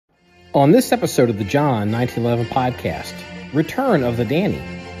On this episode of the John1911 Podcast, return of the Danny,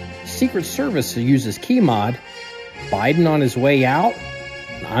 Secret Service uses KeyMod, Biden on his way out,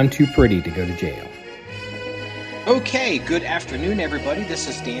 I'm too pretty to go to jail. Okay, good afternoon, everybody. This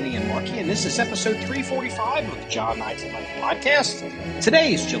is Danny and Marky, and this is episode 345 of the John1911 Podcast.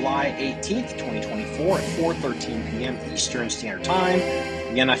 Today is July 18th, 2024 at 4:13 p.m. Eastern Standard Time.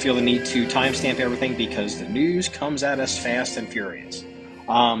 Again, I feel the need to timestamp everything because the news comes at us fast and furious.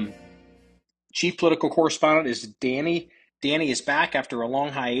 Chief political correspondent is Danny. Danny is back after a long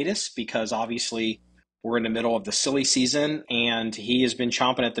hiatus because obviously we're in the middle of the silly season and he has been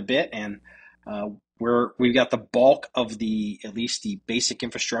chomping at the bit, and we've got the bulk of at least the basic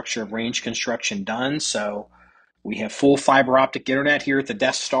infrastructure of range construction done. So we have full fiber optic internet here at the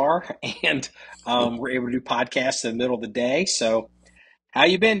Death Star, and we're able to do podcasts in the middle of the day. So how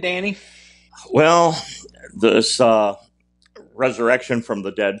you been, Danny? Well, this resurrection from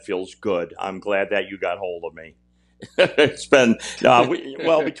the dead feels good. I'm glad that you got hold of me. It's been,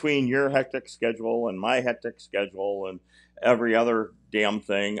 between your hectic schedule and my hectic schedule and every other damn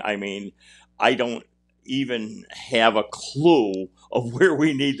thing, I mean, I don't even have a clue of where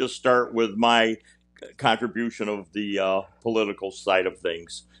we need to start with my contribution of the political side of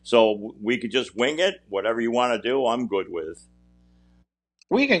things. So we could just wing it. Whatever you want to do, I'm good with.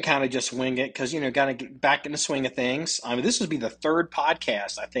 We can kind of just wing it because, got to get back in the swing of things. I mean, this would be the third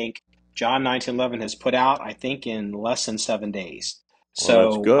podcast I think John1911 has put out, I think, in less than 7 days.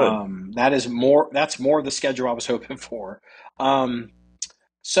 So that's good. That's more of the schedule I was hoping for.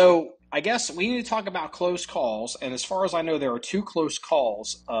 So I guess we need to talk about close calls. And as far as I know, there are two close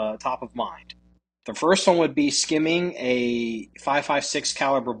calls top of mind. The first one would be skimming a .556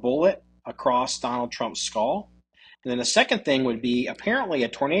 caliber bullet across Donald Trump's skull. And then the second thing would be apparently a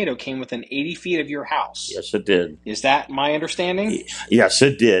tornado came within 80 feet of your house. Yes, it did. Is that my understanding? Yes,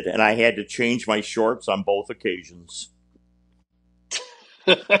 it did. And I had to change my shorts on both occasions.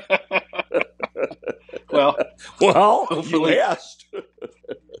 Well, you asked.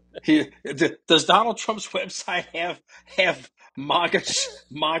 Does Donald Trump's website have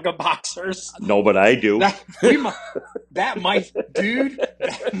MAGA boxers? No, but I do. That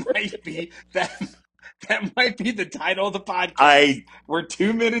might be the title of the podcast. We're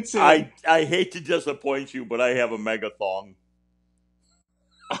 2 minutes in. I hate to disappoint you, but I have a megathon.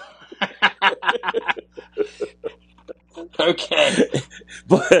 Okay.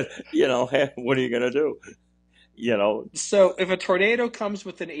 But, what are you going to do? So if a tornado comes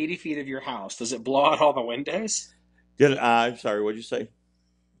within 80 feet of your house, does it blow out all the windows? I'm sorry, what'd you say?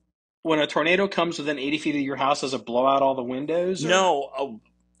 When a tornado comes within 80 feet of your house, does it blow out all the windows? No.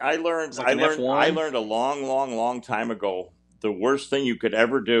 I learned a long time ago, the worst thing you could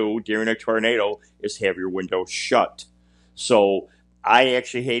ever do during a tornado is have your window shut. So I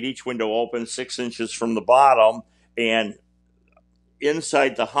actually had each window open 6 inches from the bottom, and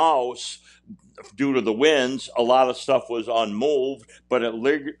inside the house, due to the winds, a lot of stuff was unmoved, but it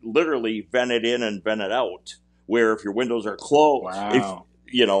literally vented in and vented out. Where if your windows are closed, wow.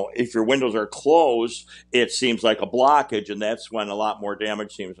 If your windows are closed, it seems like a blockage, and that's when a lot more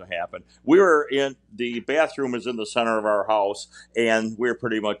damage seems to happen. The bathroom is in the center of our house, and we're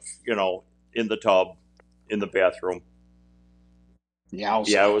pretty much, in the tub, in the bathroom. Yeah,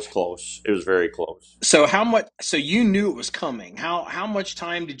 it was close. It was very close. So so you knew it was coming. How much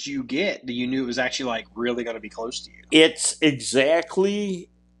time did you get that you knew it was actually really going to be close to you? It's exactly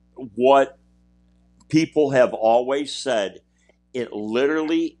what people have always said. It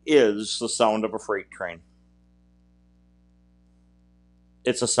literally is the sound of a freight train.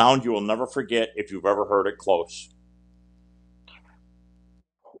 It's a sound you will never forget if you've ever heard it close.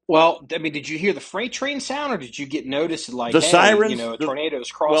 Well, I mean, did you hear the freight train sound, or did you get noticed sirens? A tornado's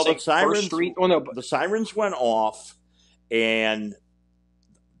crossing First Street? Oh, no, the sirens went off, and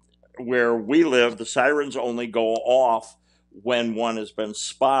where we live, the sirens only go off when one has been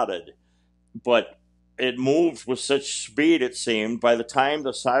spotted. But it moved with such speed, it seemed. By the time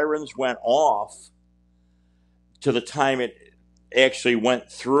the sirens went off to the time it actually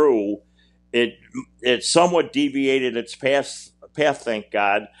went through, it somewhat deviated its path, thank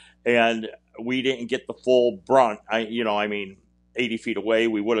God, and we didn't get the full brunt. 80 feet away,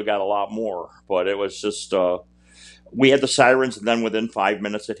 we would have got a lot more. But it was just, we had the sirens, and then within 5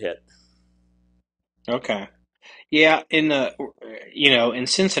 minutes it hit. Okay. Yeah, in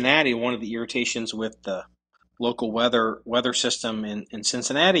Cincinnati, one of the irritations with the local weather system in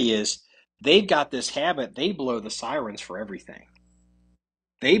Cincinnati is they've got this habit. They blow the sirens for everything.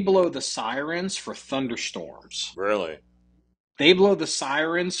 They blow the sirens for thunderstorms. Really? They blow the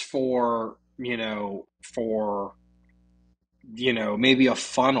sirens for maybe a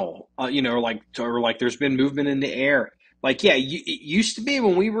funnel, or there's been movement in the air. Like, yeah, it used to be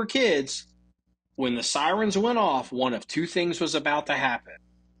when we were kids, when the sirens went off, one of two things was about to happen.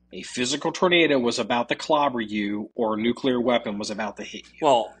 A physical tornado was about to clobber you, or a nuclear weapon was about to hit you.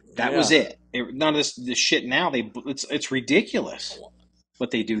 Well, that was it. None of this shit now. It's ridiculous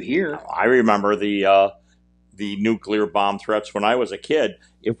what they do here. I remember the nuclear bomb threats when I was a kid.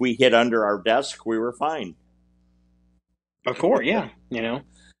 If we hid under our desk, we were fine. Of course, yeah.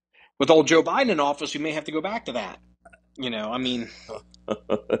 With old Joe Biden in office, we may have to go back to that. I mean,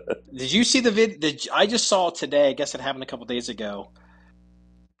 did you see the vid? I just saw it today. I guess it happened a couple days ago.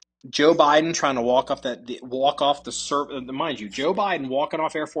 Joe Biden trying to walk off the mind you, Joe Biden walking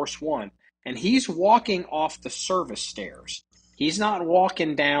off Air Force One, and he's walking off the service stairs. He's not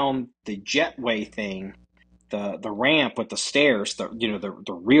walking down the jetway thing, the ramp with the stairs,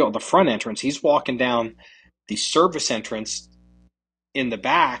 the front entrance. He's walking down the service entrance in the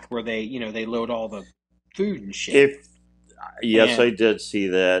back where they load all the food and shit. I did see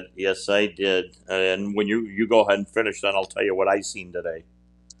that. Yes, I did. And when you go ahead and finish, then I'll tell you what I seen today.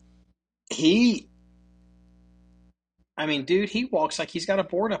 Dude, he walks like he's got a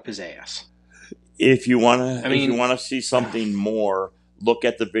board up his ass. If you want to see something more, look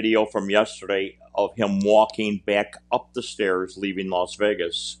at the video from yesterday of him walking back up the stairs leaving Las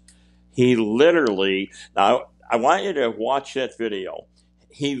Vegas. He literally, now I want you to watch that video.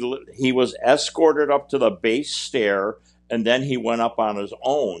 He was escorted up to the base stair, and then he went up on his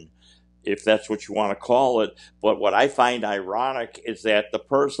own, if that's what you want to call it. But what I find ironic is that the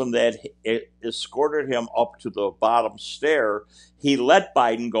person that escorted him up to the bottom stair, he let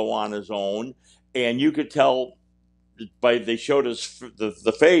Biden go on his own, and you could tell they showed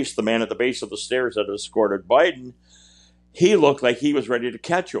the face, the man at the base of the stairs that escorted Biden. He looked like he was ready to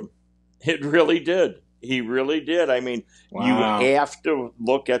catch him. It really did. He really did. I mean, wow. You have to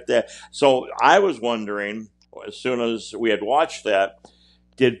look at that. So I was wondering, as soon as we had watched that,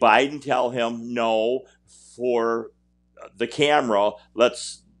 did Biden tell him, no, for the camera,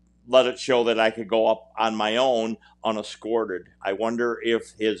 let's let it show that I could go up on my own unescorted? I wonder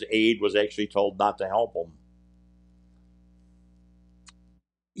if his aide was actually told not to help him.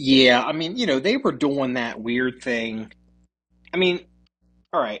 Yeah, they were doing that weird thing.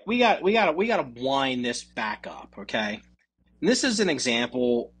 All right, we got to wind this back up, okay? And this is an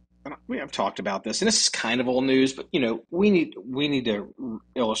example. We have talked about this, and this is kind of old news, but we need to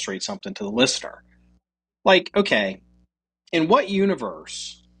illustrate something to the listener. Like, okay, in what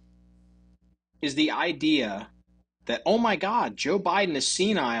universe is the idea that, oh my God, Joe Biden is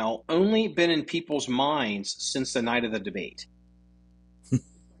senile only been in people's minds since the night of the debate?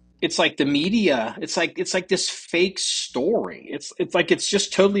 It's like the media. It's like this fake story. It's like it's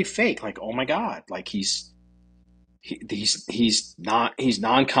just totally fake. Like, oh my God, like he's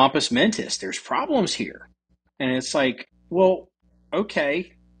non-compos mentis. There's problems here, and it's like, well,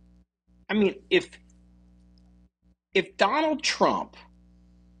 okay. If Donald Trump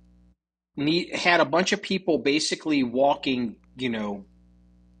had a bunch of people basically walking,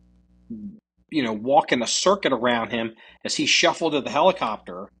 walking a circuit around him as he shuffled to the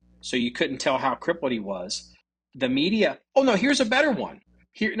helicopter, so you couldn't tell how crippled he was. The media. Oh no, here's a better one.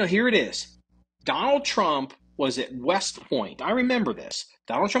 Here it is. Donald Trump was at West Point. I remember this.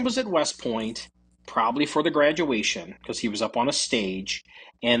 Donald Trump was at West Point, probably for the graduation, because he was up on a stage,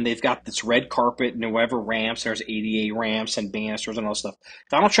 and they've got this red carpet and whatever ramps. There's ADA ramps and banisters and all that stuff.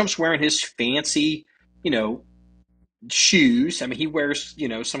 Donald Trump's wearing his fancy, shoes. He wears,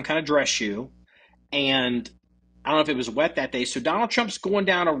 some kind of dress shoe, and I don't know if it was wet that day. So Donald Trump's going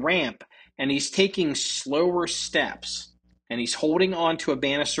down a ramp, and he's taking slower steps, and he's holding on to a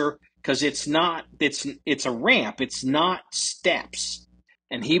banister because it's a ramp. It's not steps.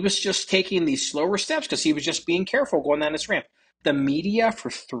 And he was just taking these slower steps because he was just being careful going down this ramp. The media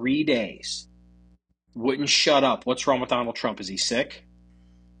for 3 days wouldn't shut up. What's wrong with Donald Trump? Is he sick?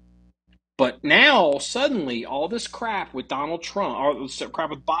 But now, suddenly, all this crap with Donald Trump, or this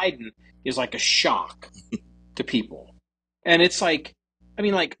crap with Biden, is like a shock to people. And it's like,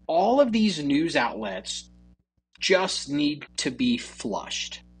 all of these news outlets just need to be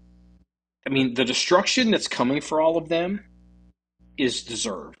flushed. The destruction that's coming for all of them is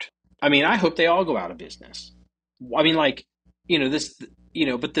deserved. I hope they all go out of business. But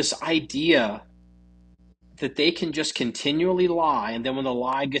this idea that they can just continually lie, and then when the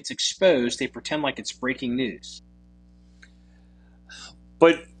lie gets exposed, they pretend like it's breaking news.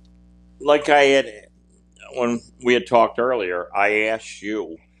 But like when we had talked earlier, I asked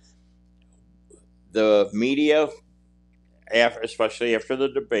you, the media, especially after the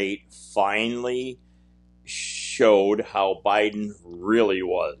debate, finally showed how Biden really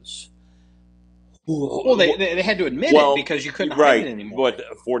was. Well, they had to admit it because you couldn't hide it anymore. But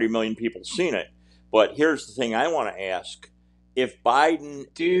 40 million people seen it. But here's the thing I want to ask: if Biden,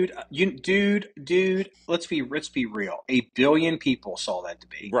 dude, let's be real. 1 billion people saw that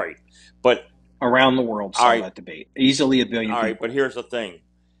debate, right? But around the world saw that debate. Easily 1 billion. All right, people. But here's the thing: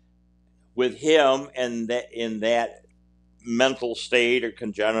 with him and that in that mental state or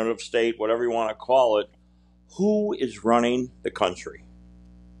congenitive state, whatever you want to call it, who is running the country?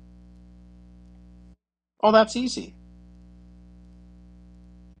 Oh, that's easy.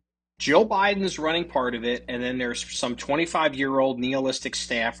 Joe Biden is running part of it, and then there's some 25-year-old nihilistic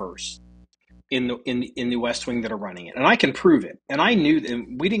staffers in the West Wing that are running it, and I can prove it. And I knew,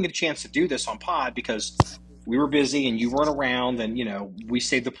 and we didn't get a chance to do this on pod because we were busy and you weren't around, and we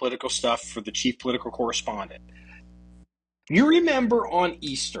saved the political stuff for the chief political correspondent. You remember on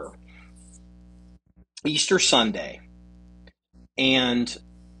Easter Sunday, and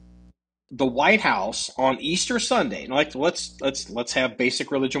the White House on Easter Sunday. Like, let's have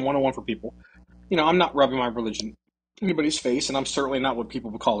basic religion 101 for people. I'm not rubbing my religion in anybody's face, and I'm certainly not what people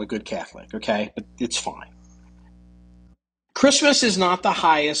would call a good Catholic, okay? But it's fine. Christmas is not the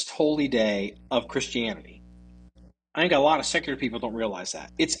highest holy day of Christianity. I think a lot of secular people don't realize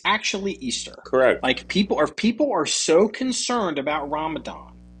that. It's actually Easter. Correct. Like, people are so concerned about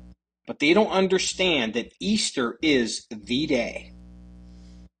Ramadan, but they don't understand that Easter is the day.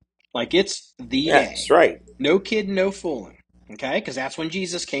 Like, it's the day. That's right. No kidding, no fooling. Okay? Because that's when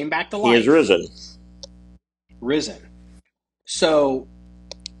Jesus came back to life. He is risen. Risen. So,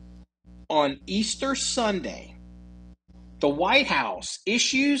 on Easter Sunday, the White House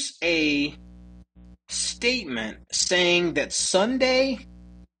issues a statement saying that Sunday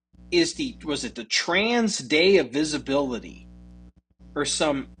is the trans day of visibility or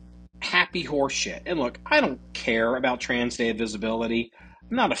some happy horse shit. And look, I don't care about trans day of visibility.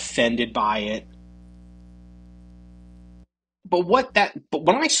 I'm not offended by it. But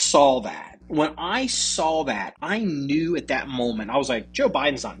when I saw that, I knew at that moment, I was like, Joe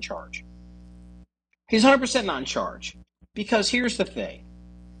Biden's not in charge. He's 100% not in charge. Because here's the thing.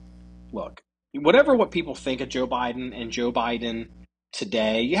 Look, what people think of Joe Biden and Joe Biden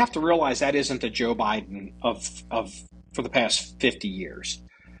today, you have to realize that isn't the Joe Biden of for the past 50 years.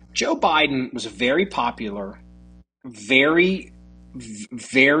 Joe Biden was very popular, very,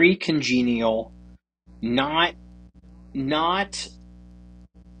 very congenial, not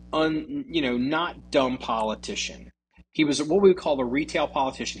dumb politician. He was what we would call a retail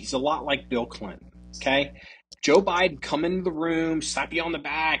politician. He's a lot like Bill Clinton. Okay, Joe Biden come into the room, slap you on the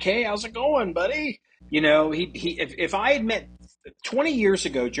back. Hey, how's it going, buddy? If I had met 20 years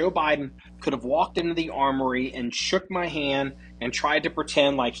ago, Joe Biden could have walked into the armory and shook my hand and tried to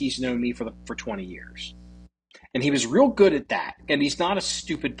pretend like he's known me for 20 years. And he was real good at that. And he's not a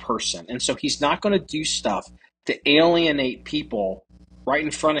stupid person. And so he's not going to do stuff to alienate people right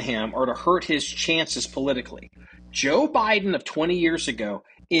in front of him or to hurt his chances politically. Joe Biden of 20 years ago,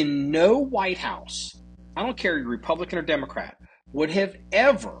 in no White House, I don't care if you're Republican or Democrat, would have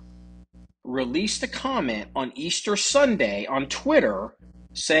ever released a comment on Easter Sunday on Twitter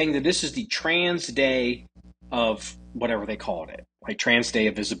saying that this is the trans day of whatever they called it, like trans day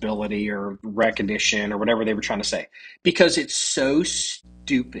of visibility or recognition or whatever they were trying to say, because it's so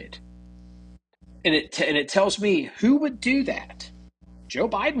stupid. And it tells me who would do that. Joe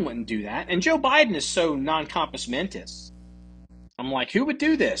Biden wouldn't do that. And Joe Biden is so non-compos mentis. I'm like, who would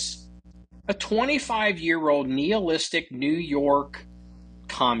do this? A 25-year-old nihilistic New York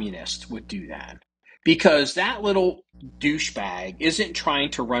communist would do that. Because that little douchebag isn't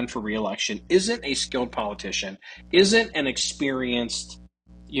trying to run for re-election, isn't a skilled politician, isn't an experienced,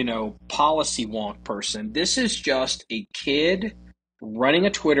 policy wonk person. This is just a kid running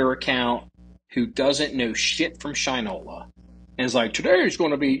a Twitter account who doesn't know shit from Shinola. And it's like, today is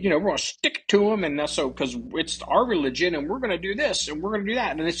going to be, we're going to stick to him, and that's so because it's our religion, and we're going to do this, and we're going to do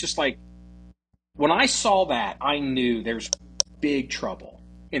that. And it's just like, when I saw that, I knew there's big trouble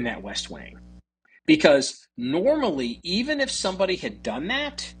in that West Wing. Because normally, even if somebody had done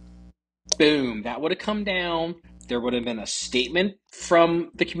that, boom, that would have come down. There would have been a statement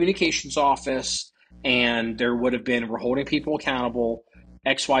from the communications office, and there would have been, we're holding people accountable,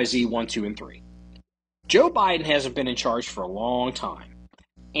 XYZ 1, 2, and 3. Joe Biden hasn't been in charge for a long time.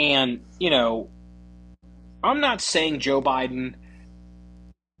 And, I'm not saying Joe Biden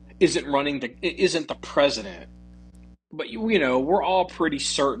isn't the president, but, we're all pretty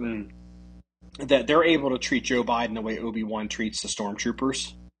certain that they're able to treat Joe Biden the way Obi-Wan treats the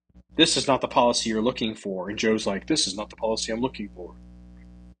stormtroopers. This is not the policy you're looking for. And Joe's like, this is not the policy I'm looking for.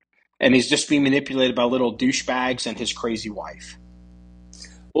 and he's just being manipulated by little douchebags and his crazy wife.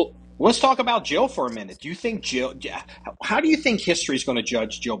 Well, let's talk about Jill for a minute. Do you think Jill? How do you think history is going to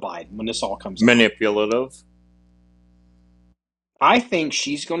judge Jill Biden when this all comes out? Manipulative. I think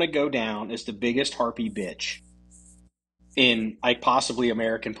she's going to go down as the biggest harpy bitch in possibly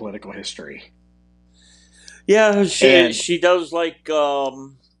American political history. Yeah, she does like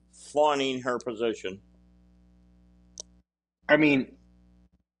fawning her position. I mean,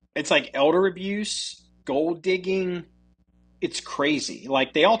 it's like elder abuse, gold digging. It's crazy.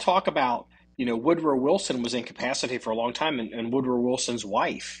 Like they all talk about, Woodrow Wilson was incapacitated for a long time, and Woodrow Wilson's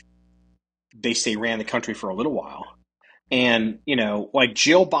wife, they say, ran the country for a little while. And, like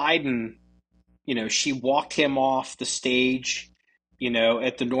Jill Biden, she walked him off the stage,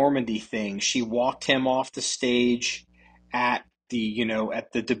 at the Normandy thing. She walked him off the stage at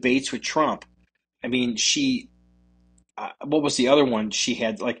the debates with Trump. I mean, what was the other one she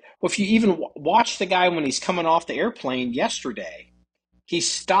had? Like, well, if you even watch the guy when he's coming off the airplane yesterday, he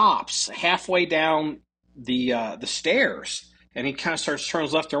stops halfway down the stairs and he kind of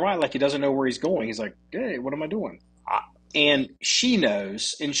turns left and right like he doesn't know where he's going. He's like, hey, what am I doing? And she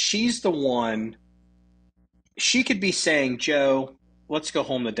knows, and she's the one. She could be saying, Joe, let's go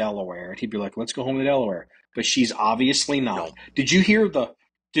home to Delaware. And he'd be like, let's go home to Delaware. But she's obviously not. No. Did you hear the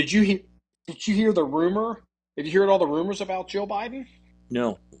rumor? Did you hear all the rumors about Joe Biden?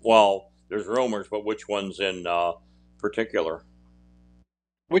 No. Well, there's rumors, but which ones in particular?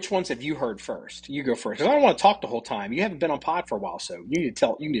 Which ones have you heard first? You go first. Because I don't want to talk the whole time. You haven't been on pod for a while, so you need to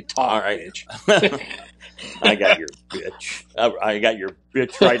talk, all right. Bitch. I got your bitch. I got your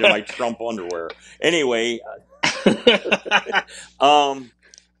bitch right in my Trump underwear. Anyway,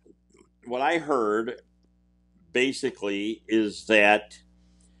 what I heard basically is that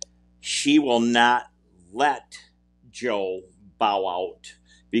she will not let Joe bow out,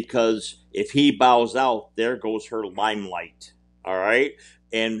 because if he bows out, there goes her limelight. All right?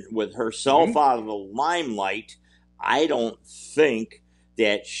 And with herself out of the limelight, I don't think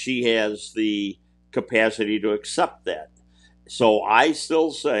that she has the capacity to accept that. So I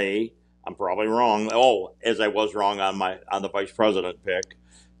still say, I'm probably wrong. Oh, as I was wrong on the vice president pick,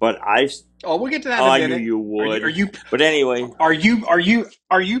 but we'll get to that in a minute. I knew you would. Are you? But anyway, are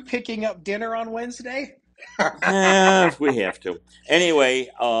you picking up dinner on Wednesday? If we have to. Anyway,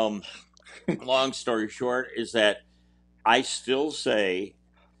 long story short is that I still say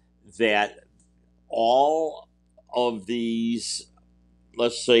that all of these,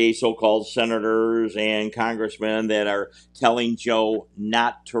 let's say, so-called senators and congressmen that are telling Joe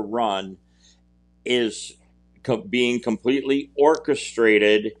not to run is being completely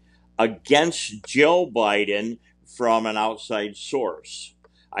orchestrated against Joe Biden from an outside source.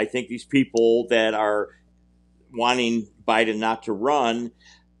 I think these people that are wanting Biden not to run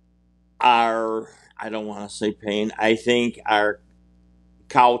are, I don't want to say pain, I think are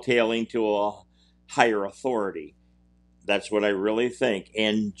cowtailing to a higher authority. That's what I really think.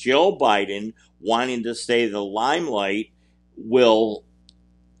 And Joe Biden, wanting to stay in the limelight, will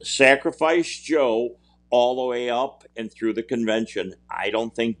sacrifice Joe all the way up and through the convention. I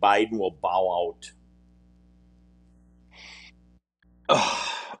don't think Biden will bow out.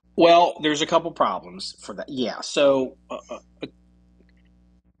 Well, there's a couple problems for that. Yeah. So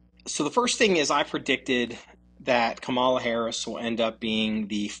the first thing is I predicted that Kamala Harris will end up being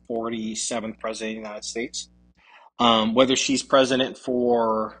the 47th president of the United States. Whether she's president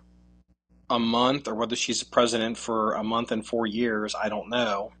for a month or whether she's president for a month and 4 years, I don't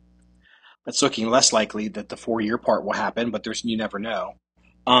know. It's looking less likely that the 4-year part will happen, but you never know.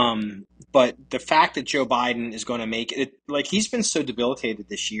 But the fact that Joe Biden is going to make it, like, he's been so debilitated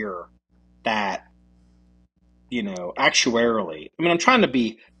this year that, actuarially, I mean, I'm trying to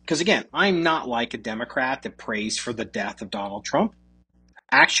be, because again, I'm not like a Democrat that prays for the death of Donald Trump.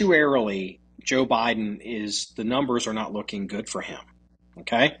 Actuarially, Joe Biden the numbers are not looking good for him.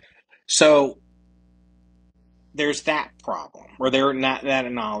 Okay? So there's that problem, or there's not that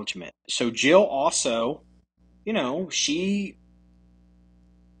acknowledgement. So Jill also, she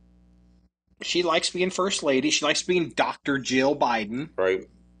likes being first lady. She likes being Dr. Jill Biden. Right.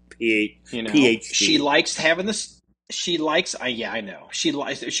 PhD. She likes having this. She likes. I know. She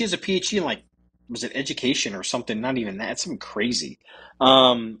has a PhD in, like, was it education or something? Not even that. It's something crazy.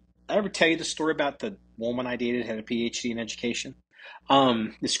 I ever tell you the story about the woman I dated had a PhD in education?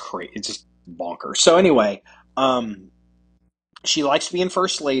 It's crazy. It's just bonkers. So anyway, she likes being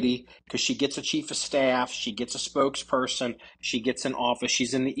first lady because she gets a chief of staff, she gets a spokesperson, she gets an office,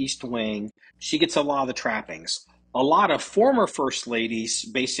 she's in the East Wing, she gets a lot of the trappings. A lot of former first ladies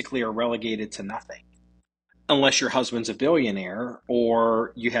basically are relegated to nothing. unless your husband's a billionaire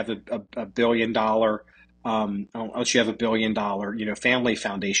or you have a $1 billion, unless you have a $1 billion, family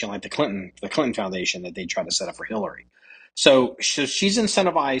foundation like the Clinton Foundation that they tried to set up for Hillary. So she's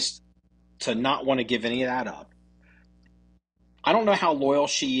incentivized to not want to give any of that up. I don't know how loyal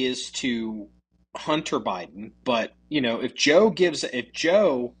she is to Hunter Biden, but if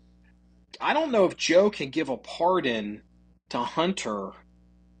Joe, I don't know if Joe can give a pardon to Hunter.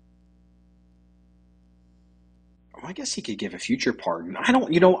 I guess he could give a future pardon. I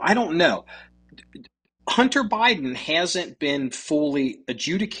don't know. Hunter Biden hasn't been fully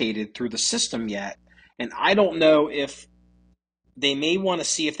adjudicated through the system yet, and I don't know if they may want to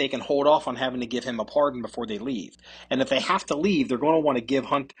see if they can hold off on having to give him a pardon before they leave. And if they have to leave, they're going to want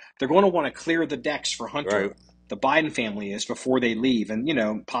to they're going to want to clear the decks for Hunter. Right. The Biden family is before they leave.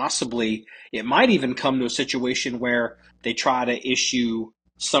 And, possibly it might even come to a situation where they try to issue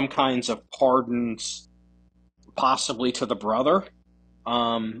some kinds of pardons, possibly to the brother,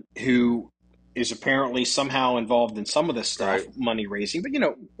 who is apparently somehow involved in some of this stuff, right. Money raising. But,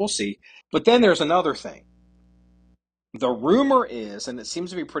 we'll see. But then there's another thing. The rumor is, and it seems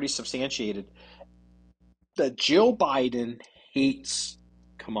to be pretty substantiated, that Jill Biden hates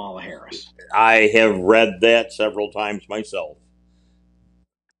Kamala Harris. I have read that several times myself.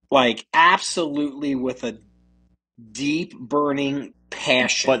 Like, absolutely with a deep, burning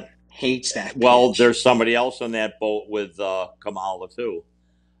passion. But hates that bitch. Well, there's somebody else on that boat with Kamala, too.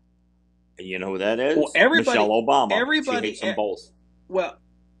 And you know who that is? Well, Michelle Obama. She hates them both.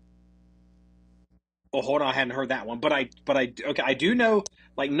 Well, hold on, I hadn't heard that one, but I do know,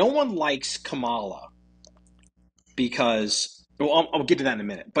 like, no one likes Kamala because, well, I'll get to that in a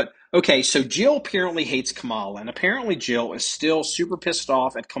minute. But okay, so Jill apparently hates Kamala, and apparently Jill is still super pissed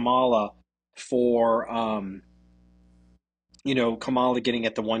off at Kamala for, Kamala getting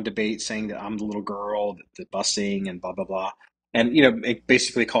at the one debate saying that I'm the little girl, the busing and blah blah blah, and it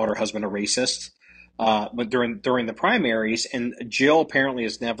basically called her husband a racist. But during the primaries, and Jill apparently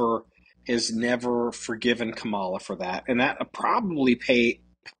has never forgiven Kamala for that. And that probably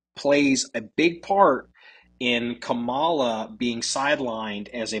plays a big part in Kamala being sidelined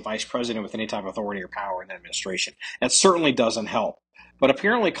as a vice president with any type of authority or power in the administration. That certainly doesn't help. But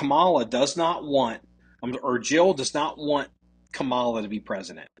apparently Kamala does not want, or Jill does not want Kamala to be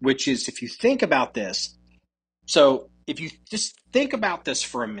president, which is, if you think about this, so if you just think about this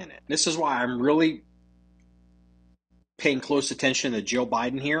for a minute, this is why I'm really paying close attention to Jill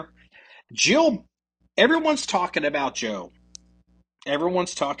Biden here. Jill, everyone's talking about Joe.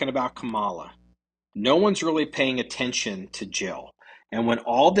 Everyone's talking about Kamala. No one's really paying attention to Jill. And when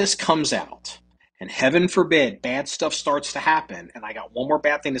all this comes out, and heaven forbid, bad stuff starts to happen, and I got one more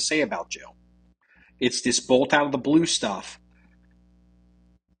bad thing to say about Jill. It's this bolt out of the blue stuff.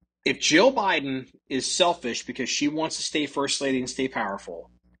 If Jill Biden is selfish because she wants to stay first lady and stay powerful,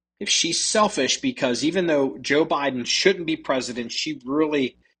 if she's selfish because even though Joe Biden shouldn't be president, she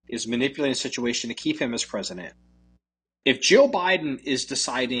really is manipulating the situation to keep him as president. If Jill Biden is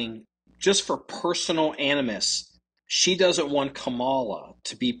deciding just for personal animus, she doesn't want Kamala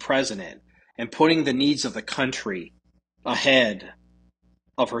to be president and putting the needs of the country ahead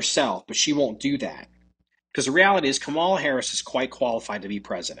of herself, but she won't do that. Because the reality is Kamala Harris is quite qualified to be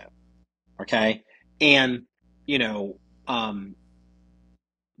president. Okay? And,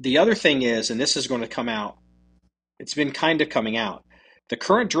 the other thing is, and this is going to come out, it's been kind of coming out, the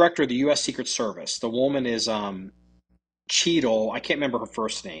current director of the U.S. Secret Service, the woman is Cheadle. I can't remember her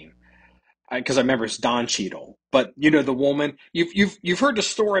first name because I remember it's Don Cheadle. But the woman, you've heard the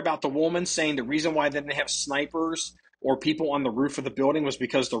story about the woman saying the reason why they didn't have snipers or people on the roof of the building was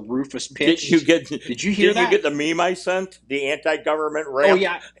because the roof was pitched. Did you hear that? Did you get the meme I sent? The anti-government ramp? Oh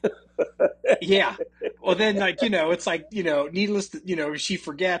yeah. Yeah. Well, then, it's like, needless to, she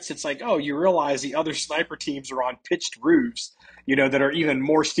forgets. It's like, oh, you realize the other sniper teams are on pitched roofs, that are even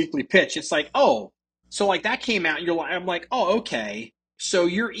more steeply pitched. It's like, oh, so like that came out. I'm like, oh, okay. So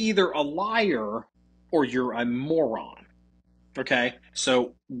you're either a liar or you're a moron. Okay.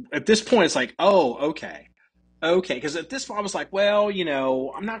 So at this point, it's like, oh, okay. Okay. Because at this point, I was like, well,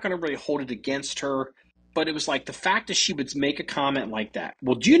 I'm not going to really hold it against her. But it was like the fact that she would make a comment like that.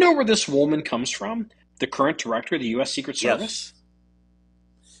 Well, do you know where this woman comes from? The current director of the U.S. Secret Service?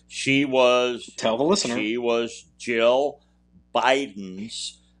 Yes. She was... Tell the listener. She was Jill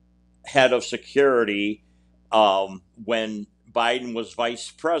Biden's head of security when Biden was vice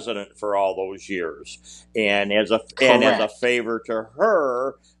president for all those years. And as a favor to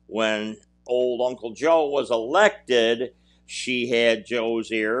her, when old Uncle Joe was elected, she had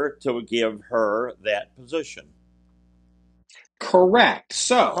Joe's ear to give her that position. Correct.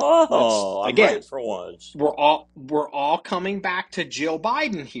 So Oh, I'm again, right for once. we're all coming back to Jill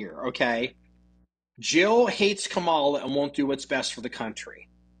Biden here, okay? Jill hates Kamala and won't do what's best for the country.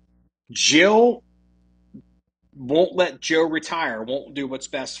 Jill won't let Joe retire, won't do what's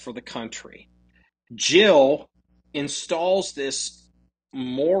best for the country. Jill installs this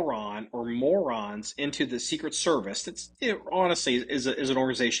moron or morons into the Secret Service. Honestly is an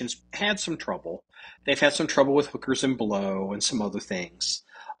organization that's had some trouble. They've had some trouble with hookers and blow and some other things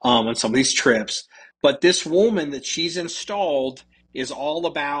on some of these trips. But this woman that she's installed is all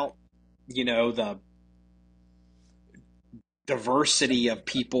about, the diversity of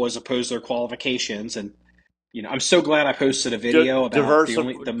people as opposed to their qualifications. And I'm so glad I posted a video about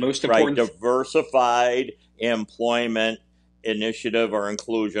the most important diversified employment initiative or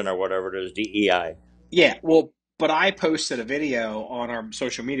inclusion or whatever it is, DEI. Yeah, well, but I posted a video on our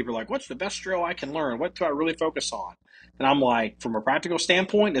social media. We're like, what's the best drill I can learn? What do I really focus on? And I'm like, from a practical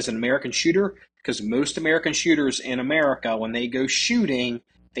standpoint, as an American shooter, because most American shooters in America, when they go shooting,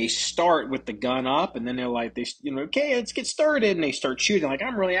 they start with the gun up, and then they're like, okay, let's get started, and they start shooting. Like,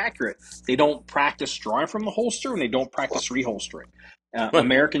 I'm really accurate. They don't practice drawing from the holster, and they don't practice reholstering.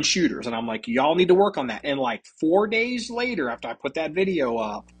 American shooters, and I'm like, y'all need to work on that. And like 4 days later, after I put that video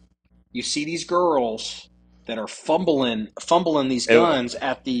up, you see these girls that are fumbling these guns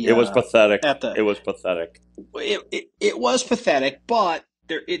at the. It was pathetic. It was pathetic. It was pathetic, but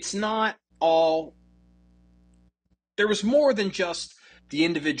it's not all. There was more than just the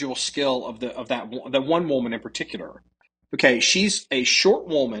individual skill of that one woman in particular. Okay, she's a short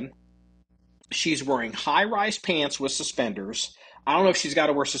woman. She's wearing high-rise pants with suspenders. I don't know if she's got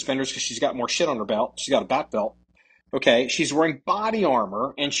to wear suspenders because she's got more shit on her belt. She's got a back belt. Okay, she's wearing body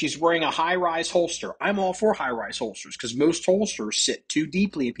armor, and she's wearing a high-rise holster. I'm all for high-rise holsters because most holsters sit too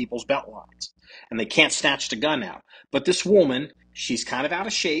deeply in people's belt lines, and they can't snatch the gun out. But this woman, she's kind of out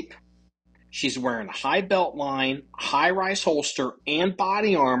of shape. She's wearing a high belt line, high-rise holster, and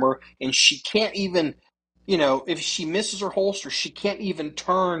body armor, and she can't even, if she misses her holster, she can't even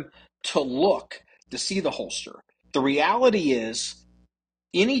turn to look to see the holster. The reality is,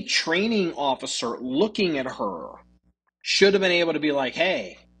 any training officer looking at her should have been able to be like,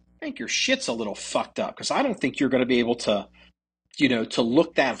 hey, I think your shit's a little fucked up because I don't think you're going to be able to, to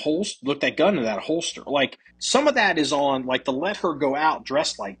look that gun in that holster. Like, some of that is on, like, to let her go out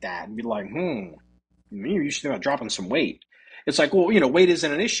dressed like that and be like, maybe you should think about dropping some weight. It's like, well, weight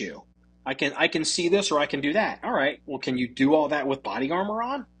isn't an issue. I can see this or I can do that. All right, well, can you do all that with body armor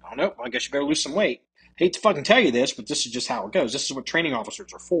on? I don't know. I guess you better lose some weight. Hate to fucking tell you this, but this is just how it goes. This is what training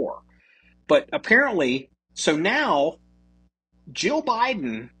officers are for. But apparently, so now Jill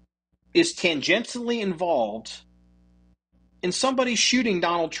Biden is tangentially involved in somebody shooting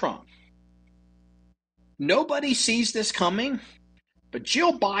Donald Trump. Nobody sees this coming, but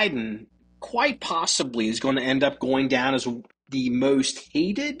Jill Biden quite possibly is going to end up going down as the most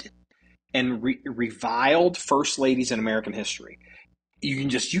hated and reviled first ladies in American history.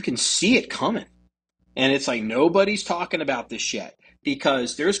 You can see it coming. And it's like nobody's talking about this yet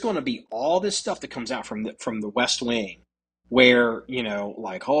because there's going to be all this stuff that comes out from the West Wing where,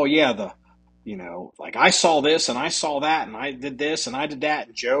 like, oh yeah, like I saw this and I saw that and I did this and I did that.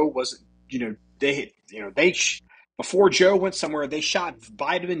 And Joe was, before Joe went somewhere, they shot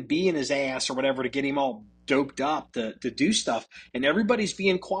vitamin B in his ass or whatever to get him all doped up to do stuff. And everybody's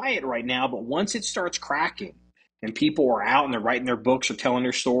being quiet right now. But once it starts cracking and people are out and they're writing their books or telling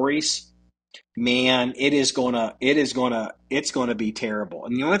their stories, man, it's gonna be terrible.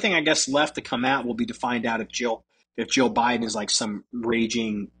 And the only thing I guess left to come out will be to find out if Jill Biden is like some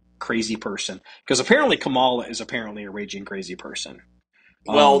raging crazy person, because apparently Kamala is apparently a raging crazy person.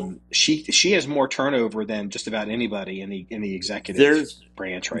 Well, she has more turnover than just about anybody in the executive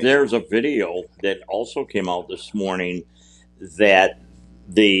branch right now. There's a video that also came out this morning that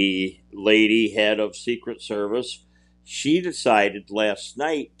the lady head of Secret Service, she decided last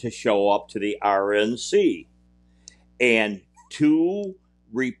night to show up to the RNC, and 2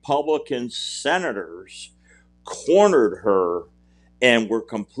 Republican senators cornered her and were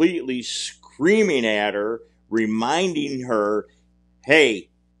completely screaming at her, reminding her, hey,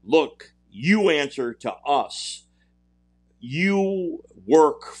 look, you answer to us. You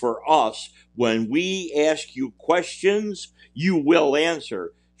work for us. When we ask you questions, you will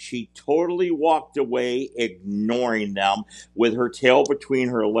answer. She totally walked away, ignoring them with her tail between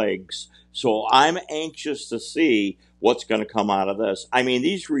her legs. So I'm anxious to see what's going to come out of this. I mean,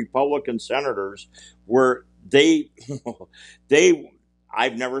 these Republican senators were,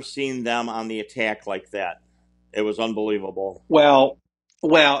 I've never seen them on the attack like that. It was unbelievable. Well,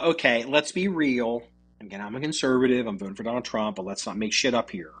 okay, let's be real. again, I'm a conservative. I'm voting for Donald Trump, but let's not make shit up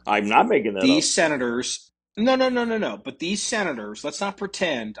here. I'm not making that These up. senators, no. But these senators, let's not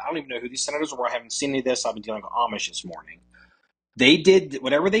pretend. I don't even know who these senators were. I haven't seen any of this. I've been dealing with Amish this morning. They did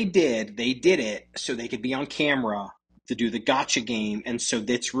whatever they did it so they could be on camera to do the gotcha game. And so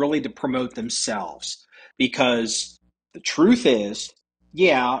that's really to promote themselves. Because the truth is,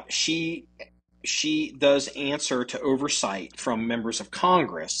 yeah, she does answer to oversight from members of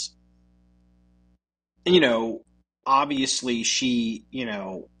Congress. Obviously she,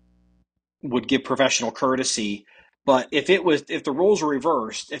 would give professional courtesy. But if the roles were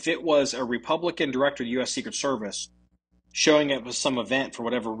reversed, if it was a Republican director of the U.S. Secret Service showing up at some event for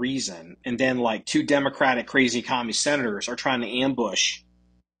whatever reason, and then like two Democratic crazy communist senators are trying to ambush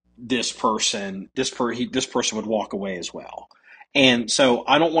this person, this person would walk away as well. And so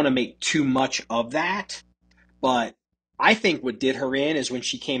I don't want to make too much of that, but I think what did her in is when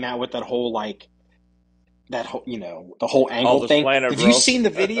she came out with the whole angle thing. Have you seen the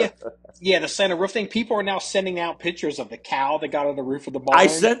video? Yeah, the slanted roof thing. People are now sending out pictures of the cow that got on the roof of the barn. I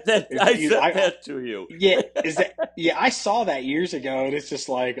sent that to you. Yeah, I saw that years ago, and it's just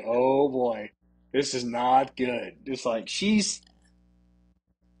like, oh boy, this is not good. It's like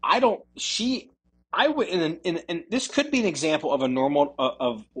I would, and this could be an example of a normal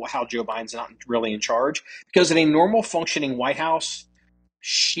of how Joe Biden's not really in charge, because in a normal functioning White House,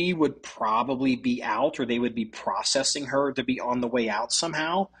 she would probably be out, or they would be processing her to be on the way out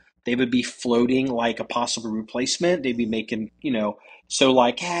somehow. They would be floating like a possible replacement. They'd be making, so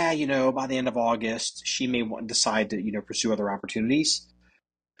like, by the end of August, she may decide to, pursue other opportunities.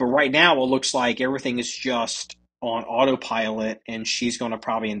 But right now, it looks like everything is just on autopilot, and she's going to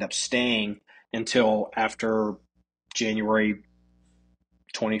probably end up staying until after January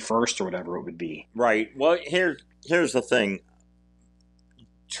 21st or whatever it would be. Right. Well, here's the thing.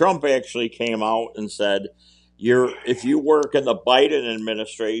 Trump actually came out and said, if you work in the Biden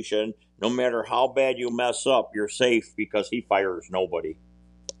administration, no matter how bad you mess up, you're safe because he fires nobody,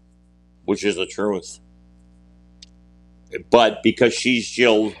 which is the truth. But because she's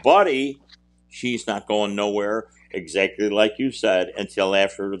Jill's buddy, she's not going nowhere, exactly like you said, until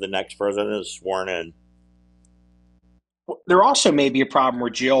after the next president is sworn in. There also may be a problem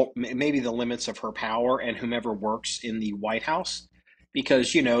where Jill, maybe the limits of her power and whomever works in the White House,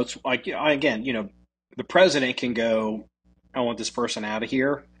 because, it's like, again, the president can go, I want this person out of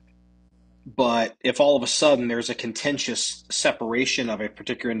here. But if all of a sudden there's a contentious separation of a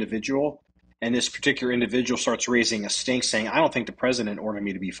particular individual, and this particular individual starts raising a stink saying, I don't think the president ordered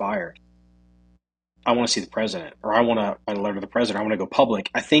me to be fired. I want to see the president, or I want to write a letter to the president. I want to go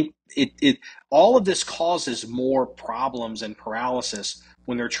public. I think all of this causes more problems and paralysis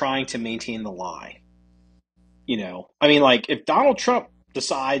when they're trying to maintain the lie. If Donald Trump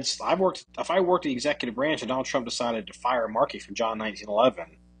decides, if I worked the executive branch and Donald Trump decided to fire Marky from John1911,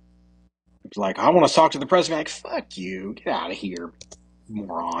 it's like, I want to talk to the president. Like, fuck you, get out of here,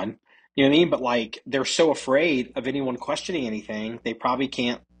 moron. You know what I mean? But they're so afraid of anyone questioning anything, they probably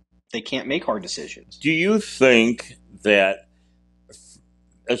can't make hard decisions. Do you think that,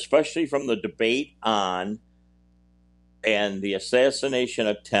 especially from the debate on and the assassination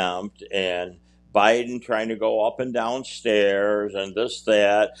attempt and Biden trying to go up and down stairs and this,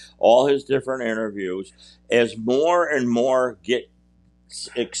 that, all his different interviews, as more and more get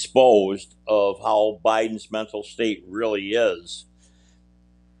exposed of how Biden's mental state really is,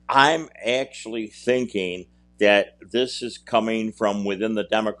 I'm actually thinking that this is coming from within the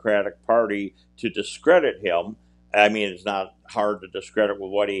Democratic Party to discredit him. I mean, it's not hard to discredit with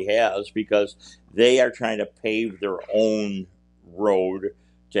what he has, because they are trying to pave their own road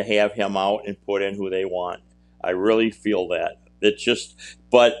to have him out and put in who they want. I really feel that. It's just,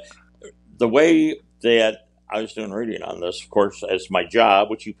 but the way that I was doing reading on this, of course, as my job,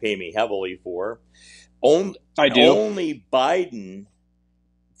 which you pay me heavily for, I do. Only Biden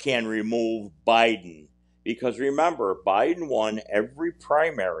can remove Biden. Because remember, Biden won every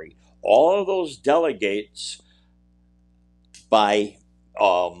primary. All of those delegates, by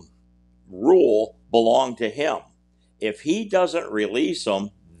rule, belong to him. If he doesn't release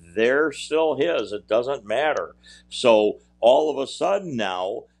them, they're still his. It doesn't matter. So all of a sudden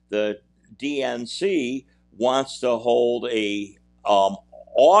now, the DNC wants to hold a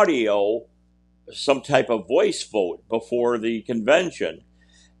audio, some type of voice vote before the convention.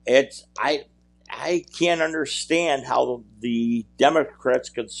 I can't understand how the Democrats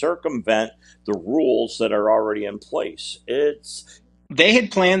could circumvent the rules that are already in place. They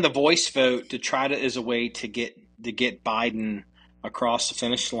had planned the voice vote to try to as a way to get Biden across the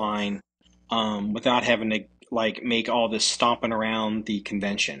finish line without having to make all this stomping around the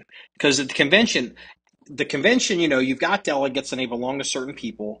convention. Because at the convention, the convention, you've got delegates and they belong to certain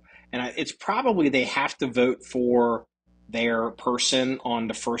people, and it's probably they have to vote for their person on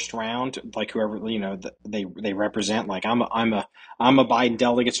the first round, like whoever they represent. Like I'm a Biden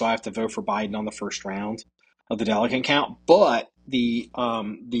delegate, so I have to vote for Biden on the first round of the delegate count. But the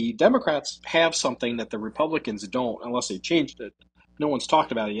Democrats have something that the Republicans don't, unless they changed it. No one's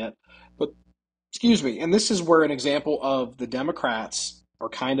talked about it yet. But excuse me, and this is where an example of the Democrats are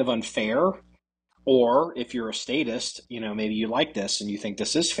kind of unfair. Or if you're a statist, maybe you like this and you think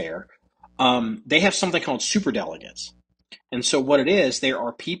this is fair. They have something called superdelegates. And so what it is, there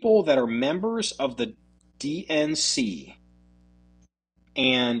are people that are members of the DNC,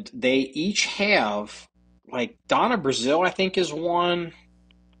 and they each have, like Donna Brazile, I think, is one.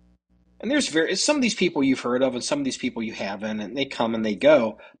 And there's some of these people you've heard of and some of these people you haven't, and they come and they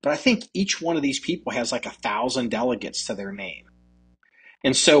go. But I think each one of these people has like 1,000 delegates to their name.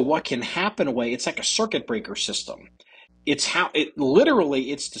 And so what can happen it's like a circuit breaker system. It's the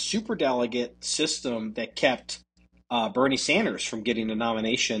superdelegate system that kept Bernie Sanders from getting a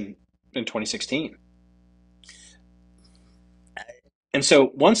nomination in 2016. And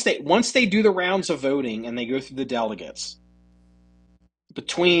so once they do the rounds of voting and they go through the delegates,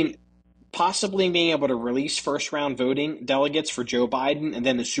 between possibly being able to release first round voting delegates for Joe Biden and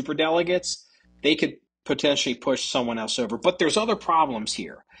then the superdelegates, they could potentially push someone else over. But there's other problems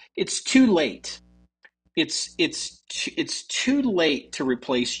here. It's too late. It's too late to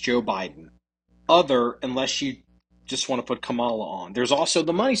replace Joe Biden, unless you just want to put Kamala on. There's also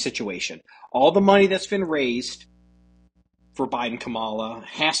the money situation. All the money that's been raised for Biden Kamala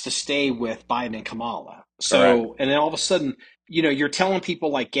has to stay with Biden and Kamala. So, correct. And then all of a sudden, you're telling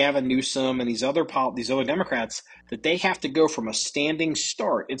people like Gavin Newsom and these other Democrats that they have to go from a standing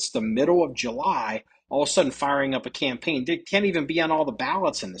start. It's the middle of July, all of a sudden firing up a campaign. They can't even be on all the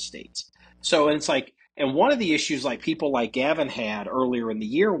ballots in the states. So, and it's like, and one of the issues like people like Gavin had earlier in the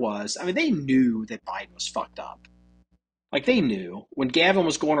year was, they knew that Biden was fucked up. Like they knew when Gavin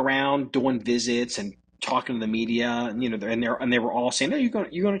was going around doing visits and talking to the media, and they were all saying, "No, you're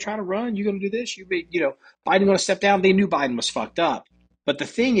going to try to run. You're going to do this. Biden going to step down." They knew Biden was fucked up. But the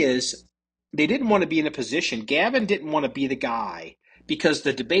thing is, they didn't want to be in a position. Gavin didn't want to be the guy because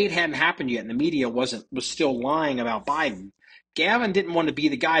the debate hadn't happened yet, and the media was still lying about Biden. Gavin didn't want to be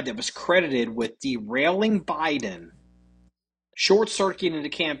the guy that was credited with derailing Biden, short-circuiting the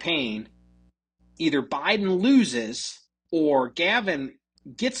campaign. Either Biden loses or Gavin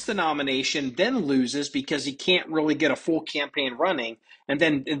gets the nomination, then loses because he can't really get a full campaign running, and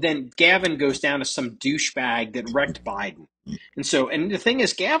then Gavin goes down to some douchebag that wrecked Biden. And the thing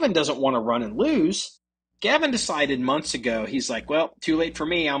is, Gavin doesn't want to run and lose. Gavin decided months ago, he's like, well, too late for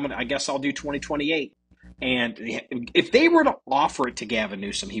me. I guess I'll do 2028. And if they were to offer it to Gavin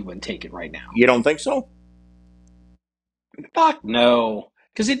Newsom, he wouldn't take it right now. You don't think so? Fuck no,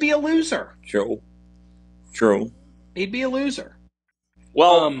 because he'd be a loser. True. He'd be a loser.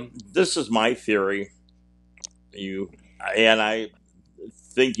 Well, this is my theory. And I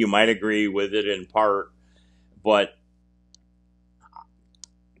think you might agree with it in part, but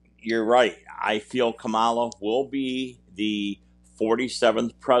you're right. I feel Kamala will be the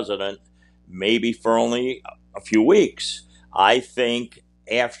 47th president, maybe for only a few weeks. I think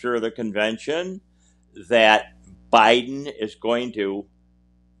after the convention that Biden is going to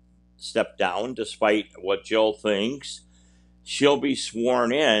step down, despite what Jill thinks. She'll be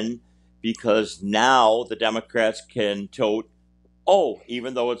sworn in because now the Democrats can tote,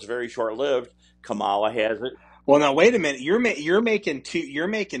 even though it's very short-lived, Kamala has it. Well, now wait a minute. You're making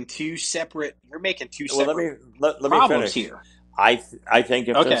two separate let problems me here. I think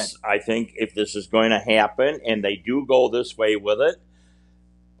if this is going to happen and they do go this way with it,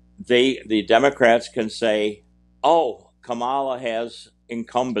 the Democrats can say, Kamala has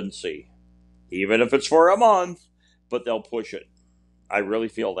incumbency, even if it's for a month, but they'll push it. I really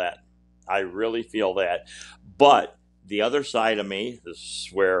feel that. But the other side of me, this is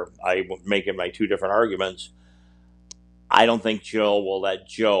where I'm making my two different arguments. I don't think Jill will let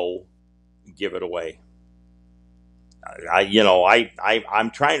Joe give it away.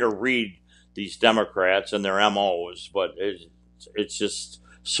 I'm trying to read these Democrats and their MOs, but it's just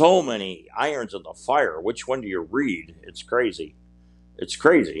so many irons in the fire. Which one do you read? It's crazy.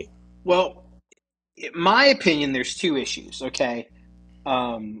 Well, in my opinion, there's two issues. Okay,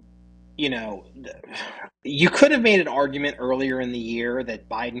 you could have made an argument earlier in the year that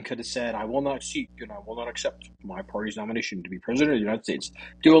Biden could have said, "I will not accept my party's nomination to be president of the United States."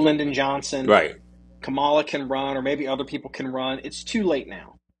 Do a Lyndon Johnson, right? Kamala can run, or maybe other people can run. It's too late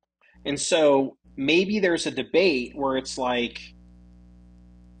now, and so maybe there's a debate where it's like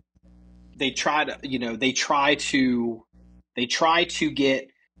they try to get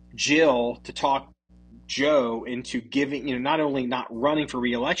Jill to talk Joe into giving, not only not running for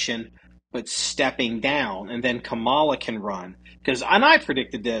re-election, but stepping down, and then Kamala can run. And I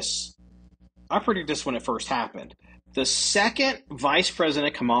predicted this when it first happened. The second Vice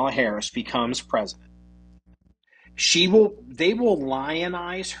President Kamala Harris becomes president, they will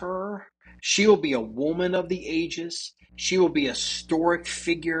lionize her. She will be a woman of the ages. She will be a historic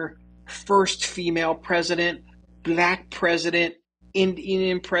figure, first female president, black president,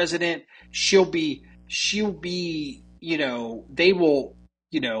 Indian president. She'll be,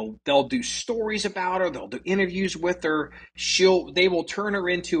 they'll do stories about her. They'll do interviews with her. They will turn her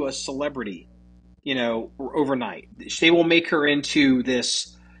into a celebrity, overnight. They will make her into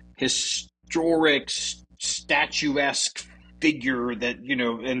this historic, statuesque figure that,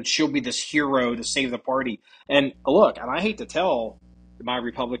 and she'll be this hero to save the party. And look, and I hate to tell my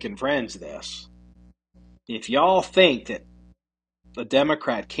Republican friends this, if y'all think that a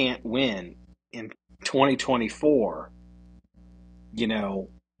Democrat can't win in 2024,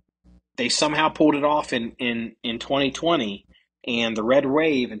 they somehow pulled it off in 2020, and the red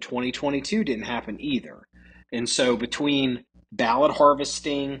wave in 2022 didn't happen either. And so between ballot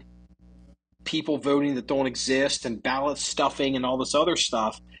harvesting, people voting that don't exist, and ballot stuffing and all this other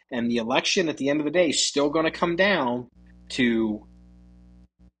stuff, and the election at the end of the day is still going to come down to,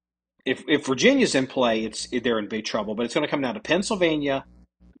 if Virginia's in play, they're in big trouble, but it's going to come down to Pennsylvania,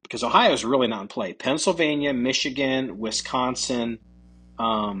 because Ohio's really not in play. Pennsylvania, Michigan, Wisconsin,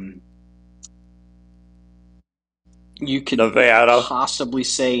 you could Nevada, possibly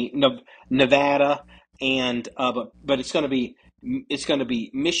say Nevada, and but it's going to be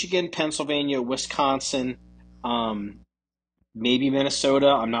Michigan, Pennsylvania, Wisconsin, maybe Minnesota.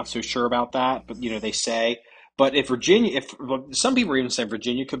 I'm not so sure about that, but they say. But if some people even say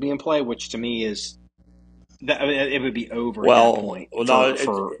Virginia could be in play, which to me is that it would be over at that point for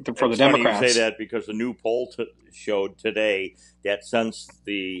the Democrats. Funny you say that, because the new poll showed today that since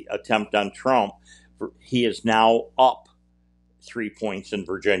the attempt on Trump, he is now up 3 points in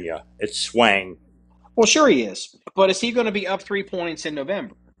Virginia. It's swang. Well, sure he is. But is he going to be up 3 points in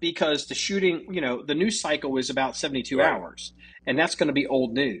November? Because the shooting, the news cycle is about 72 hours. And that's going to be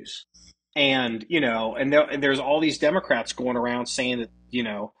old news. And, and there's all these Democrats going around saying that,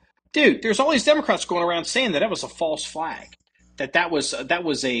 there's all these Democrats going around saying that was a false flag. That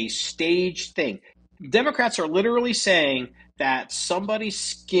was a staged thing. Democrats are literally saying that somebody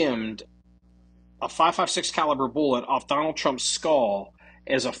skimmed a .556 caliber bullet off Donald Trump's skull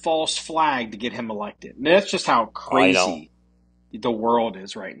as a false flag to get him elected. And that's just how crazy the world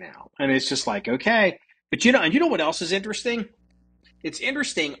is right now. And it's just like, okay. But and you know what else is interesting? It's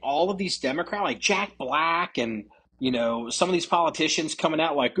interesting, all of these Democrats, like Jack Black and, some of these politicians coming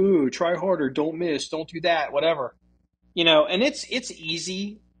out like, ooh, try harder, don't miss, don't do that, whatever. And it's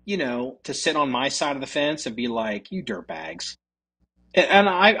easy, to sit on my side of the fence and be like, you dirtbags. And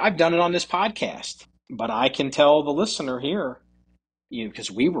I've done it on this podcast. But I can tell the listener here, because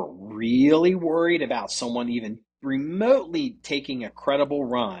we were really worried about someone even remotely taking a credible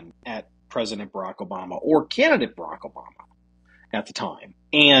run at President Barack Obama or candidate Barack Obama at the time.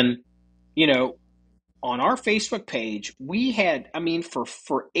 And, on our Facebook page, we had,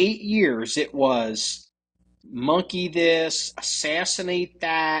 for 8 years, it was monkey this, assassinate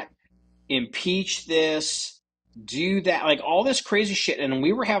that, impeach this, do that, like all this crazy shit. And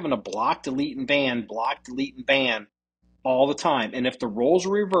we were having a block, delete, and ban all the time. And if the roles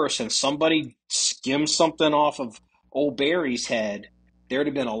were reversed and somebody skimmed something off of old Barry's head, there'd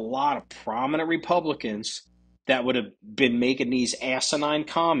have been a lot of prominent Republicans that would have been making these asinine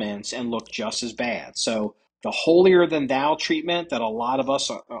comments and look just as bad. So the holier than thou treatment that a lot of us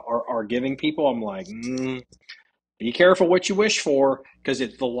are giving people, I'm like, be careful what you wish for, because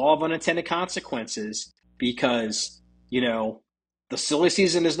it's the law of unintended consequences. Because, the silly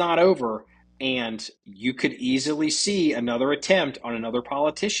season is not over, and you could easily see another attempt on another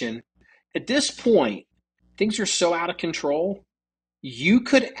politician. At this point, things are so out of control. You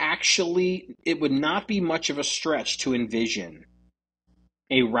could it would not be much of a stretch to envision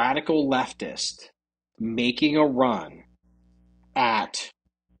a radical leftist making a run at,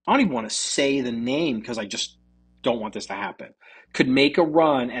 I don't even want to say the name because I just don't want this to happen, could make a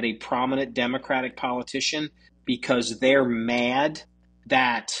run at a prominent Democratic politician because they're mad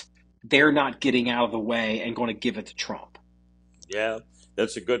that they're not getting out of the way and going to give it to Trump. Yeah,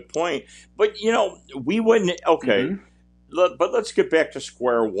 that's a good point. But, we wouldn't, okay. Mm-hmm. But let's get back to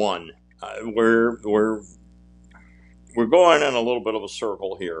square one. We're going in a little bit of a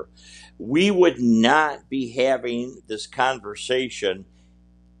circle here. We would not be having this conversation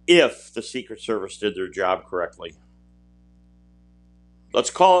if the Secret Service did their job correctly. Let's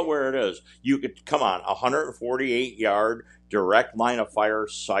call it where it is. You could, come on, 148 yard direct line of fire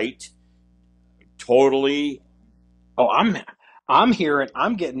sight, totally. Oh,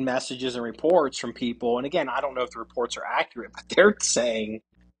 I'm getting messages and reports from people, and again, I don't know if the reports are accurate, but they're saying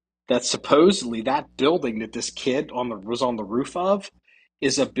that supposedly that building that this kid was on the roof of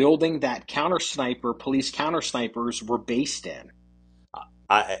is a building that police counter snipers were based in.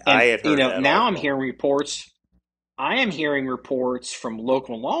 I had heard that. Now also. I am hearing reports from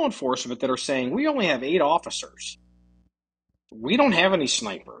local law enforcement that are saying we only have 8 officers. We don't have any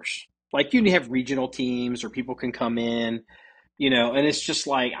snipers. Like, you have regional teams or people can come in, and it's just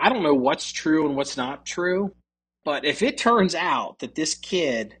like, I don't know what's true and what's not true. But if it turns out that this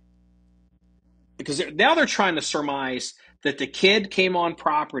kid, because now they're trying to surmise that the kid came on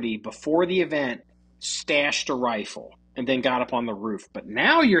property before the event, stashed a rifle, and then got up on the roof. But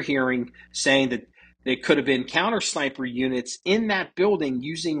now you're saying that there could have been counter sniper units in that building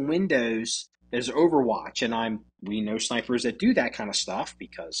using windows as Overwatch. And we know snipers that do that kind of stuff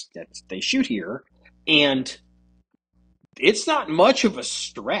because they shoot here. And it's not much of a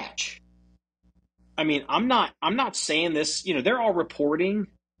stretch. I mean, I'm not saying this, they're all reporting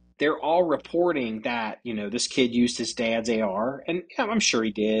that, this kid used his dad's AR, and I'm sure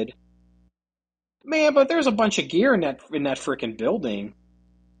he did. Man, but there's a bunch of gear in that freaking building.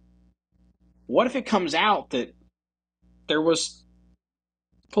 What if it comes out that there was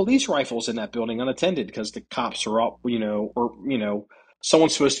police rifles in that building unattended because the cops are up, or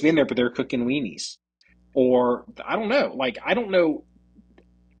someone's supposed to be in there, but they're cooking weenies, or I don't know. Like, I don't know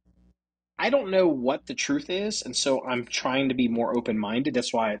what the truth is, and so I'm trying to be more open-minded.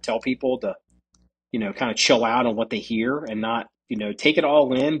 That's why I tell people to, kind of chill out on what they hear and not, take it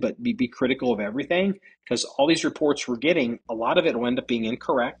all in, but be critical of everything, because all these reports we're getting, a lot of it will end up being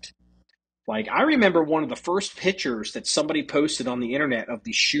incorrect. Like, I remember one of the first pictures that somebody posted on the internet of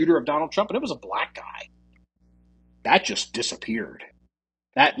the shooter of Donald Trump, and it was a black guy. That just disappeared.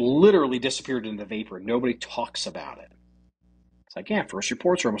 That literally disappeared into vapor. Nobody talks about it. It's like, yeah, first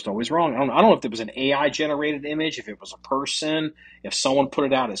reports are almost always wrong. I don't know if it was an AI-generated image, if it was a person, if someone put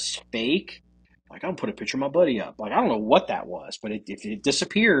it out as fake. Like, I'm going to put a picture of my buddy up. Like, I don't know what that was, but it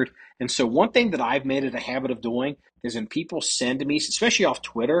disappeared. And so one thing that I've made it a habit of doing is when people send me, especially off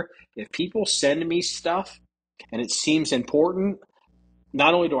Twitter, if people send me stuff and it seems important,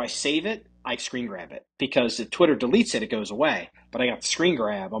 not only do I save it, I screen grab it. Because if Twitter deletes it, it goes away. But I got the screen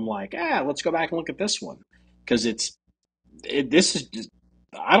grab. I'm like, let's go back and look at this one. Because this is just,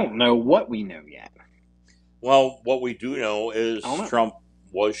 I don't know what we know yet. Well, what we do know is Trump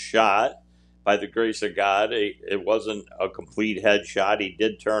was shot. By the grace of God, it wasn't a complete headshot. He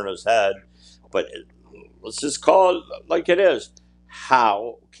did turn his head, but let's just call it like it is.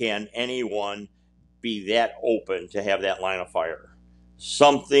 How can anyone be that open to have that line of fire?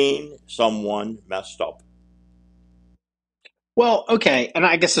 Someone messed up. Well, okay, and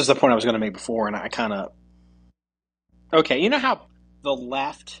I guess this is the point I was going to make before, and I kind of... Okay, you know how the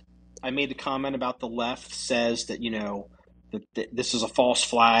left, I made the comment about the left says that, that this is a false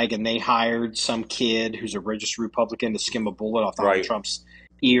flag, and they hired some kid who's a registered Republican to skim a bullet off Donald Trump's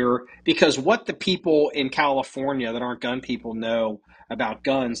ear. Because what the people in California that aren't gun people know about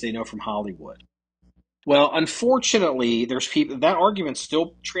guns, they know from Hollywood. Well, unfortunately, there's people, that argument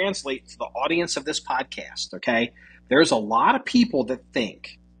still translates to the audience of this podcast, okay? There's a lot of people that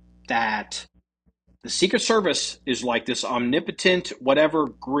think that the Secret Service is like this omnipotent whatever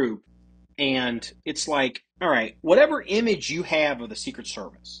group, and it's like, all right, whatever image you have of the Secret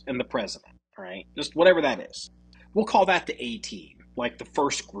Service and the president, all right, just whatever that is, we'll call that the A team, like the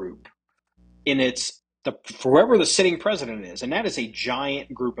first group. And it's whoever the sitting president is, and that is a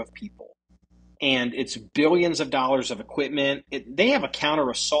giant group of people. And it's billions of dollars of equipment. They have a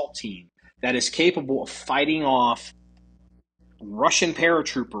counter-assault team that is capable of fighting off Russian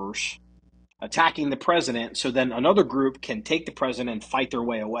paratroopers attacking the president, so then another group can take the president and fight their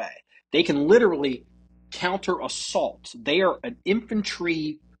way away. They can literally counter-assault. They are an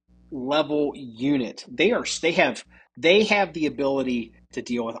infantry level unit. They have the ability to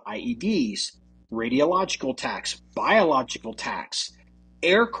deal with IEDs, radiological attacks, biological attacks,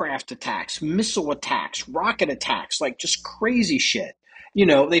 aircraft attacks, missile attacks, rocket attacks, like just crazy shit.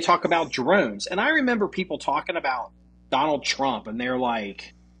 They talk about drones. And I remember people talking about Donald Trump, and they're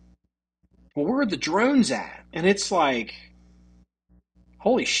like, well, where are the drones at? And it's like,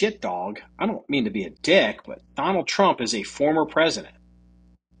 holy shit, dog. I don't mean to be a dick, but Donald Trump is a former president.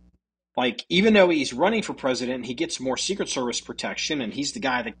 Like, even though he's running for president, he gets more Secret Service protection, and he's the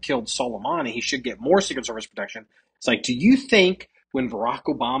guy that killed Soleimani. He should get more Secret Service protection. It's like, do you think when Barack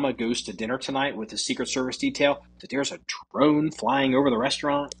Obama goes to dinner tonight with the Secret Service detail that there's a drone flying over the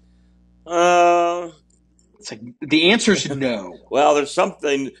restaurant? It's like the answer's no. Well, there's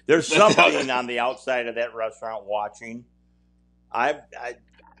something on the outside of that restaurant watching.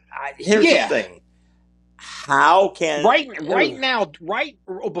 Here's the thing. How can right now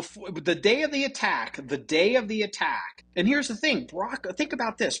before the day of the attack, and here's the thing, think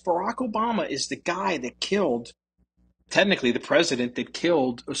about this. Barack Obama is the guy that killed, technically the president that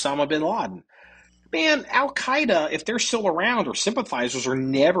killed Osama bin Laden. Man, Al-Qaeda, if they're still around, or sympathizers, are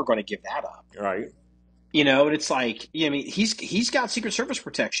never going to give that up. Right. You know, and it's like, I mean, he's got Secret Service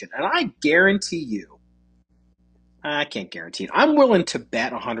protection, and I guarantee you, I can't guarantee it, I'm willing to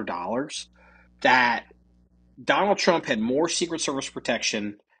bet $100 that Donald Trump had more Secret Service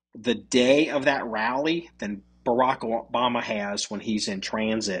protection the day of that rally than Barack Obama has when he's in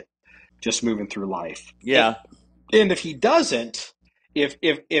transit, just moving through life. Yeah. And if he doesn't,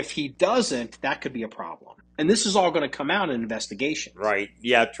 that could be a problem. And this is all going to come out in investigations. Right.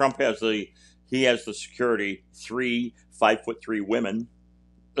 Yeah. Trump has the security, 3 5'3" women,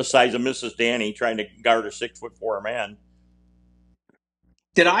 the size of Mrs. Danny, trying to guard a 6'4" man.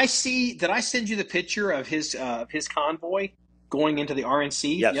 Did I send you the picture of his convoy going into the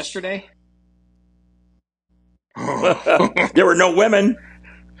RNC yesterday? There were no women.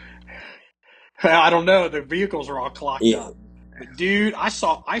 I don't know. The vehicles are all clocked up. But dude, I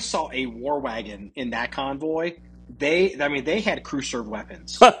saw a war wagon in that convoy. They had crew serve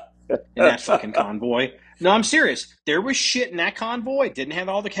weapons in that fucking convoy. No, I'm serious. There was shit in that convoy. Didn't have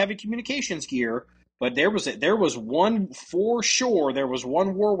all the heavy communications gear. But there was one for sure. There was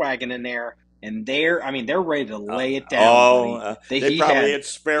one war wagon in there, and they're ready to lay it down. They probably had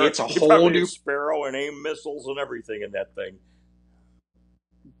Sparrow. It's a whole new Sparrow and AIM missiles and everything in that thing.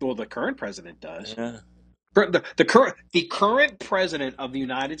 Well, the current president does. Yeah. The current president of the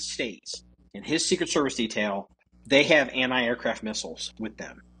United States and his Secret Service detail, they have anti-aircraft missiles with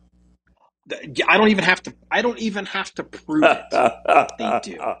them. I don't even have to prove it. They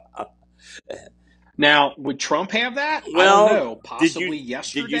do. Now, would Trump have that? Well, I don't know. Possibly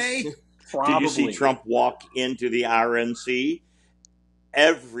yesterday? Probably. Did you see Trump walk into the RNC?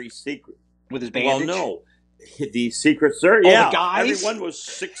 Every secret... With his bandage? Well, no. The Secret Service... The guys? Everyone was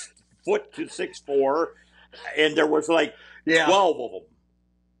 6 foot to 6'4", and there was like 12 of them.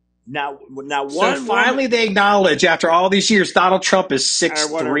 Now one... So finally they acknowledge, after all these years, Donald Trump is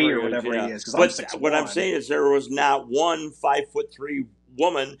 6'3" or whatever he is. But what I'm saying is there was not one 5'3"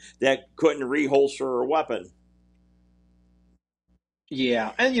 woman that couldn't reholster her weapon.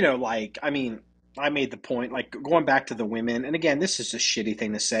 Yeah, and I made the point, like, going back to the women, and again, this is a shitty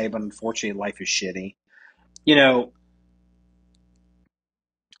thing to say, but unfortunately life is shitty.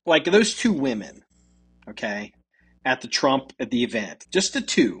 Like those 2 women, okay, at the event, just the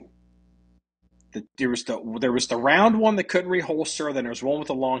 2. There was the round one that couldn't reholster, then there was one with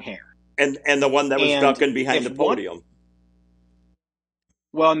the long hair. And the one that was ducking behind the podium.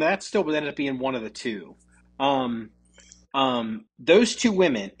 Well, and that still would end up being one of the 2. Those 2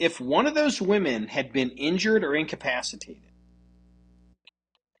 women, if one of those women had been injured or incapacitated,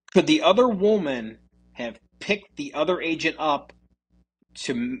 could the other woman have picked the other agent up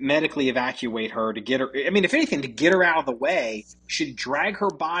to medically evacuate her, to get her, if anything, to get her out of the way, should drag her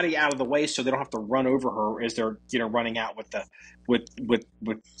body out of the way so they don't have to run over her as they're, running out with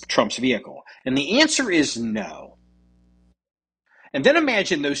Trump's vehicle? And the answer is no. And then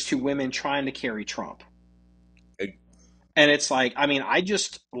imagine those 2 women trying to carry Trump. And it's like, I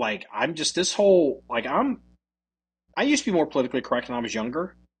used to be more politically correct when I was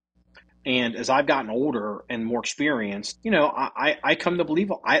younger. And as I've gotten older and more experienced, I come to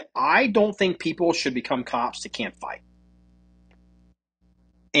believe, I don't think people should become cops that can't fight.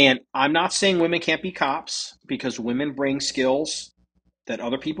 And I'm not saying women can't be cops, because women bring skills that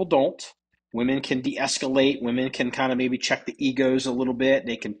other people don't. Women can de-escalate. Women can kind of maybe check the egos a little bit.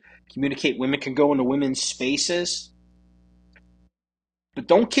 They can communicate. Women can go into women's spaces. But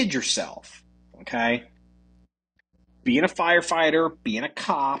don't kid yourself, okay? Being a firefighter, being a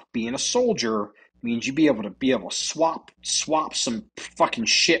cop, being a soldier means you be able to swap some fucking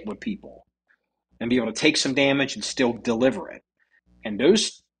shit with people and be able to take some damage and still deliver it. And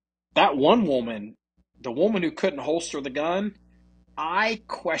that one woman, the woman who couldn't holster the gun, I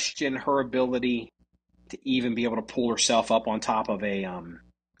question her ability to even be able to pull herself up on top of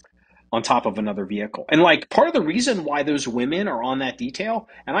another vehicle. And like, part of the reason why those women are on that detail,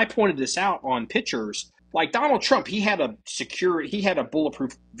 and I pointed this out on pictures, like Donald Trump, he had a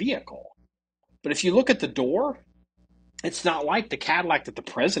bulletproof vehicle. But if you look at the door, it's not like the Cadillac that the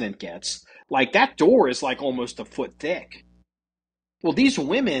president gets. Like, that door is like almost a foot thick. Well, these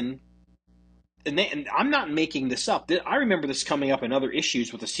women, and I'm not making this up. I remember this coming up in other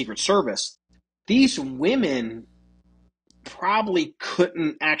issues with the Secret Service. These women probably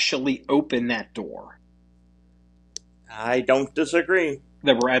couldn't actually open that door. I don't disagree.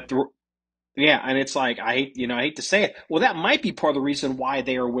 That were at the Yeah, and it's like I hate to say it. Well, that might be part of the reason why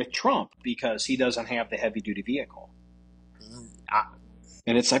they are with Trump, because he doesn't have the heavy duty vehicle.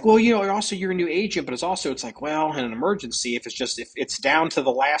 And it's like, well, also you're a new agent, but it's like, well, in an emergency, if it's down to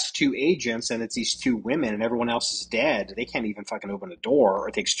the last two agents and it's these two women and everyone else is dead, they can't even fucking open a door, or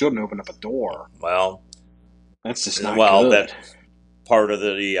it takes children to open up a door. Well, that's just not good. That's part of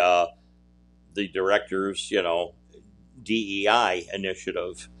the director's, DEI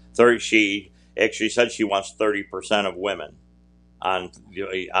initiative. She actually said she wants 30% of women on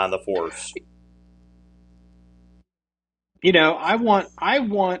the force. I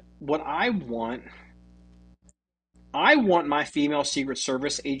want my female Secret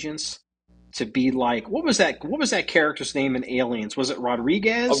Service agents to be like, what was that character's name in Aliens? Was it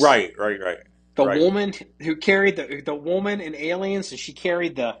Rodriguez? Oh, right. The woman who carried the woman in Aliens, and she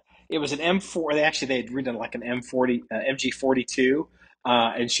carried it was an M4. They had written like an M40, MG42,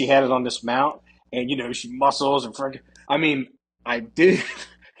 and she had it on this mount, and she muscles and I mean, I did.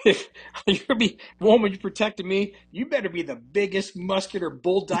 If you're gonna be woman, you protecting me, you better be the biggest muscular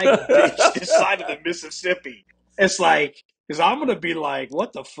bull dyke bitch this side of the Mississippi. It's like, because I'm gonna be like,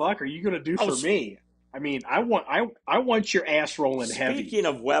 what the fuck are you gonna do for me? I mean, I want your ass rolling heavy. Speaking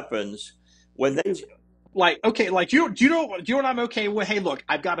of weapons, when they do you know what I'm okay with? Hey, look,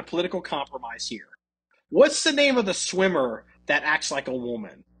 I've got a political compromise here. What's the name of the swimmer that acts like a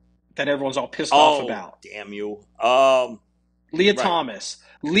woman that everyone's all pissed off about? Damn you. Leah Thomas.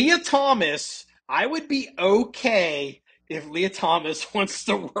 Leah Thomas, I would be okay if Leah Thomas wants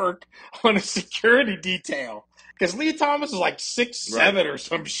to work on a security detail. Because Leah Thomas is like 6'7" or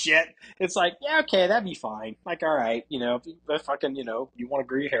some shit. It's like, yeah, okay, that'd be fine. Like, all right, if you fucking, you want to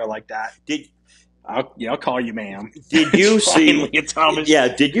grow your hair like that. I'll call you ma'am. Did you see Leah Thomas? Yeah,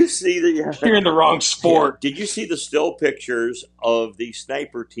 did you see You're in the wrong sport. Yeah, did you see the still pictures of the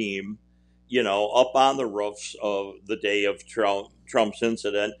sniper team, up on the roofs of the day of Trump's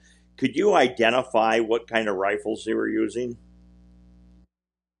incident? Could you identify what kind of rifles they were using?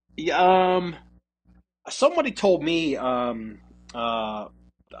 Somebody told me, I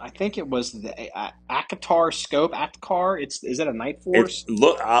think it was the AICS scope. AICS, is that a Night Force?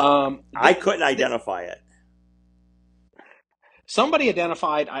 I couldn't identify it. Somebody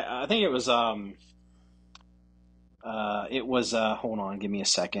identified. I think it was. Hold on, give me a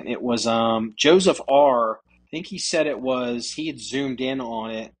second. It was Joseph R. I think he said it was. He had zoomed in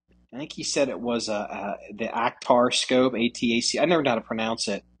on it. I think he said it was the AICS scope, ATAC. I never know how to pronounce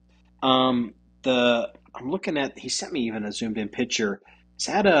it. I'm looking at. He sent me even a zoomed in picture. Is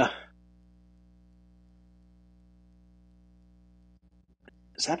that a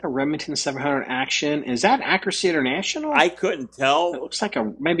Remington 700 Action? Is that Accuracy International? I couldn't tell. It looks like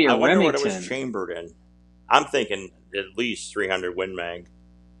maybe a Remington. I wonder what it was chambered in. I'm thinking at least 300 Win Mag.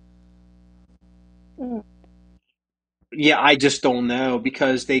 Yeah, I just don't know,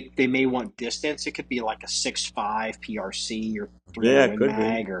 because they may want distance. It could be like a 6.5 PRC or 300 Win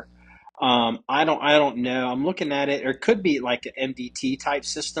Mag, or I don't know. I'm looking at it, or it could be like an MDT type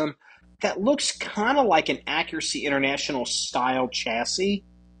system that looks kind of like an Accuracy International style chassis.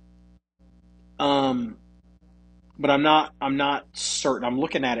 But I'm not certain. I'm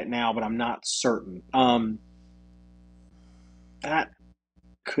looking at it now, but I'm not certain. That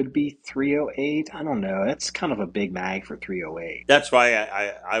could be 308. I don't know. That's kind of a big mag for 308. That's why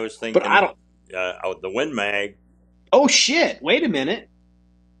I was thinking. But I don't. The Win Mag. Oh shit! Wait a minute.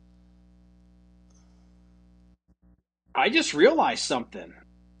 I just realized something.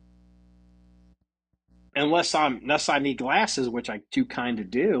 Unless I need glasses, which I do kind of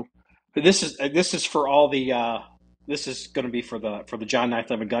do. But this is for all the. This is going to be for the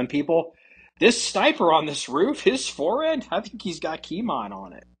John1911 gun people. This sniper on this roof, his forehead, I think he's got KeyMod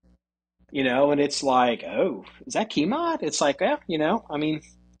on it. And it's like, oh, is that KeyMod? It's like, yeah, I mean,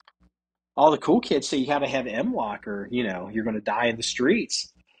 all the cool kids say you got to have M-Lock, or you're going to die in the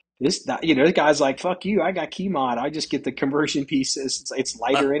streets. The guy's like, fuck you, I got KeyMod. I just get the conversion pieces. It's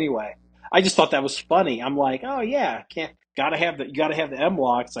lighter anyway. I just thought that was funny. I'm like, oh yeah, you gotta have the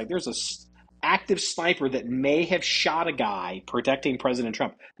M-Lock. It's like, there's a active sniper that may have shot a guy protecting President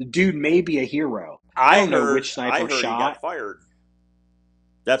Trump. The dude may be a hero. I don't know which sniper shot. He got fired.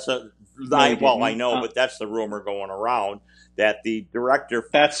 That's I know, but that's the rumor going around that the director.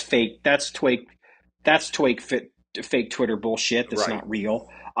 That's fake. That's fake Twitter bullshit. That's not real.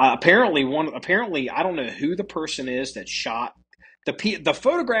 Apparently, I don't know who the person is that shot The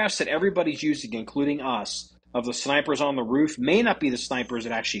photographs that everybody's using, including us, of the snipers on the roof may not be the snipers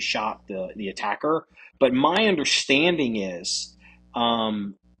that actually shot the attacker, but my understanding is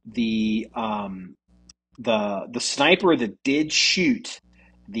the sniper that did shoot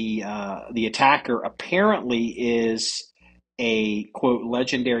the attacker apparently is a quote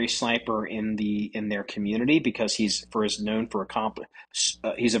legendary sniper in their community because he's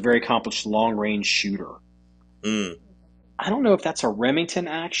a very accomplished long range shooter. Mm. I don't know if that's a Remington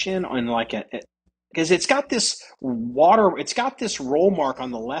action on because it's got this roll mark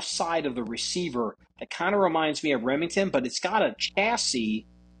on the left side of the receiver that kind of reminds me of Remington, but it's got a chassis.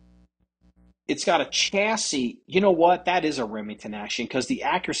 It's got a chassis. You know what? That is a Remington action because the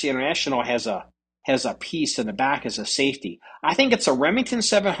Accuracy International has a piece in the back as a safety. I think it's a Remington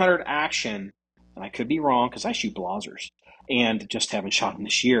 700 action, and I could be wrong because I shoot Blazers and just haven't shot them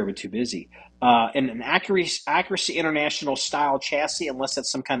this year. Been too busy. And an Accuracy International style chassis, unless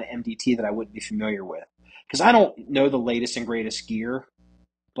that's some kind of MDT that I wouldn't be familiar with, because I don't know the latest and greatest gear.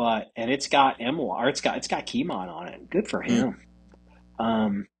 And it's got it's got KeyMod on it. Good for him.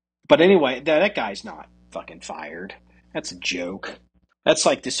 But anyway, that guy's not fucking fired. That's a joke. That's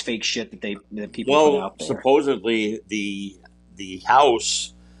like this fake shit that people put out there. Supposedly the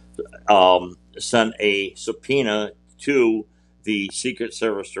House sent a subpoena to the Secret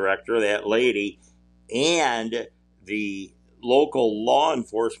Service director, that lady, and the local law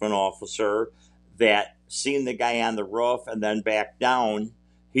enforcement officer that seen the guy on the roof and then back down.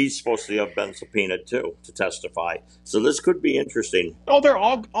 He's supposed to have been subpoenaed too to testify. So this could be interesting. They're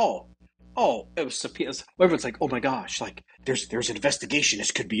all it was subpoenas. Everyone's like, oh my gosh, like there's an investigation.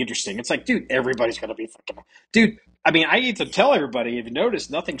 This could be interesting. It's like, dude, everybody's gonna be fucking. Dude, I mean, I need to tell everybody. If you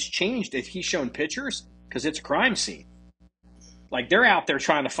notice, nothing's changed. If he's shown pictures, because it's a crime scene. Like they're out there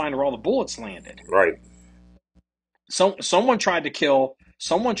trying to find where all the bullets landed. Right. Someone tried to kill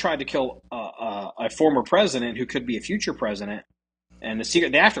a former president who could be a future president, and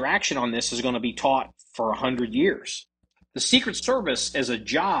the after action on this is going to be taught for 100 years. The Secret Service, as a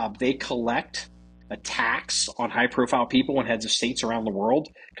job, they collect attacks on high-profile people and heads of states around the world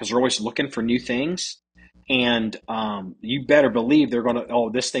because they're always looking for new things. And you better believe they're going to.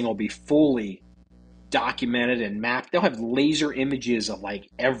 This thing will be fully documented and mapped. They'll have laser images of like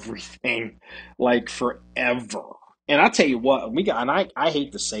everything, like forever. And I'll tell you what, I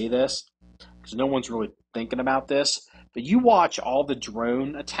hate to say this because no one's really thinking about this, but you watch all the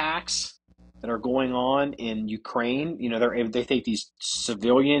drone attacks that are going on in Ukraine. You know, they take these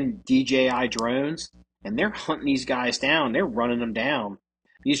civilian DJI drones and they're hunting these guys down. They're running them down.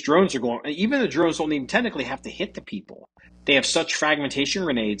 These drones are going. Even the drones don't even technically have to hit the people. They have such fragmentation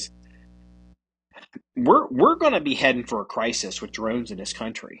grenades. We're going to be heading for a crisis with drones in this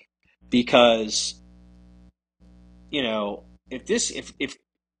country because, you know, if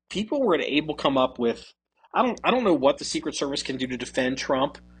people were to able come up with, I don't know what the Secret Service can do to defend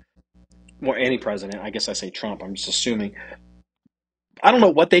Trump or any president. I guess I say Trump. I'm just assuming. I don't know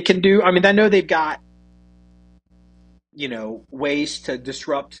what they can do. I mean, I know they've got, you know, ways to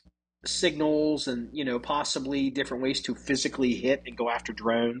disrupt signals and, you know, possibly different ways to physically hit and go after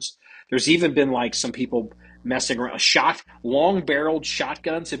drones. There's even been like some people messing around. Long-barreled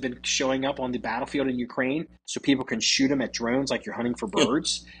shotguns have been showing up on the battlefield in Ukraine so people can shoot them at drones like you're hunting for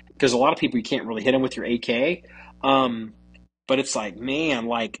birds. Because a lot of people, you can't really hit them with your AK. But it's like, man,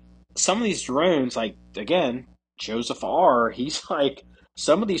 like some of these drones, like, again, Joseph R., he's like,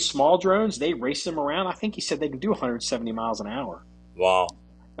 some of these small drones, they race them around. I think he said they can do 170 miles an hour. Wow.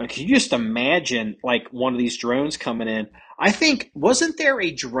 And can you just imagine, like, one of these drones coming in? I think, wasn't there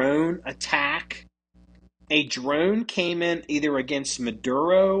a drone attack? A drone came in either against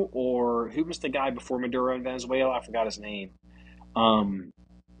Maduro or who was the guy before Maduro in Venezuela? I forgot his name. What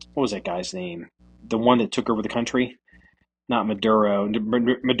was that guy's name? The one that took over the country? Not Maduro.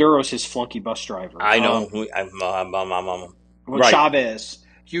 Maduro's his flunky bus driver. I know. Right. Chavez.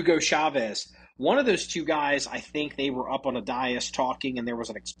 Hugo Chavez. One of those two guys, I think they were up on a dais talking, and there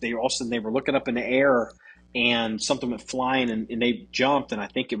was they were looking up in the air, and something went flying, and they jumped, and I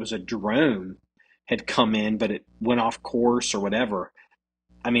think it was a drone had come in, but it went off course or whatever.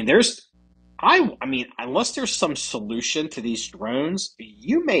 I mean, unless there's some solution to these drones,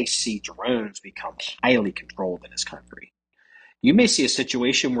 you may see drones become highly controlled in this country. You may see a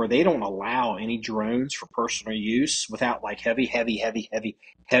situation where they don't allow any drones for personal use without like heavy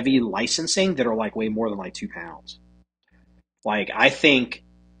licensing that are like way more than like 2 pounds. Like,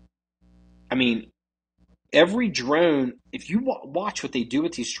 every drone, if you watch what they do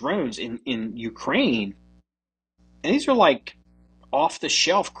with these drones in Ukraine, and these are like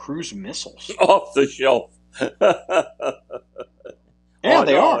off-the-shelf cruise missiles. Off the shelf. Yeah, Oh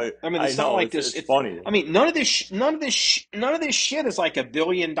they no, are. I mean, I it's not know like this. it's funny. I mean, none of this shit is like $1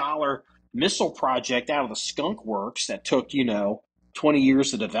 billion missile project out of the skunk works that took 20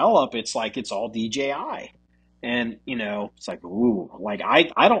 years to develop. It's like it's all DJI, and it's like ooh, like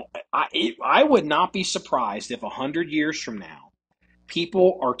I would not be surprised if 100 years from now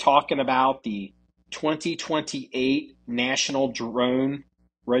people are talking about the 2028 National Drone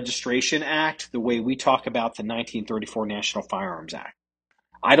Registration Act the way we talk about the 1934 National Firearms Act.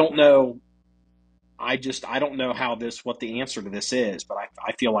 I don't know. I don't know what the answer to this is, but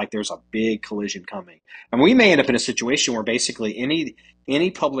I feel like there's a big collision coming, and we may end up in a situation where basically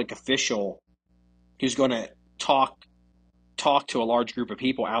any public official who's going to talk to a large group of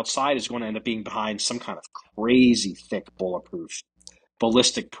people outside is going to end up being behind some kind of crazy thick bulletproof,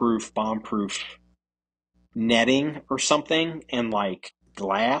 ballistic proof, bomb proof netting or something, and like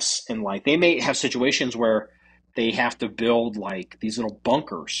glass, and like they may have situations where they have to build like these little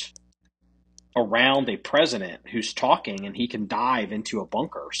bunkers around a president who's talking, and he can dive into a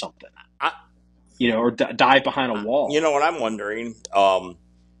bunker or something, I, or dive behind a wall. you know what I'm wondering?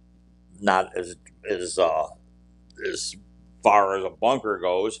 Not as far as a bunker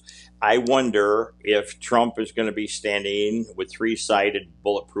goes. I wonder if Trump is going to be standing with 3-sided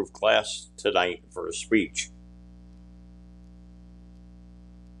bulletproof glass tonight for a speech.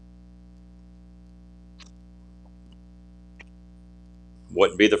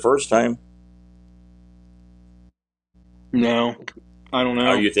 Wouldn't be the first time. No, I don't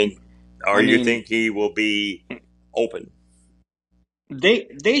know. Or you think he will be open?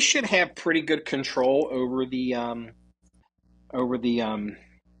 They should have pretty good control over the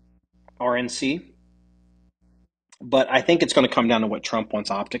RNC, but I think it's going to come down to what Trump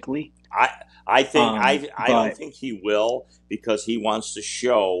wants optically. I don't think he will, because he wants to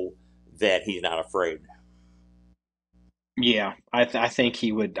show that he's not afraid. Yeah, I think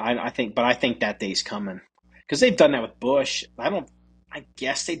he would. I think that day's coming, because they've done that with Bush. I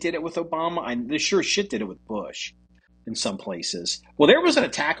guess they did it with Obama. They sure shit did it with Bush in some places. Well, there was an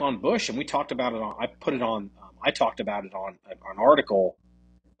attack on Bush, and we talked about it on. I talked about it on an article.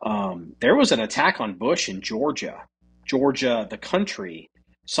 There was an attack on Bush in Georgia, the country.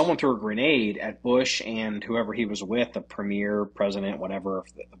 Someone threw a grenade at Bush and whoever he was with, the premier, president, whatever,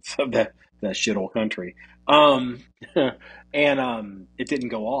 of the shithole country. And it didn't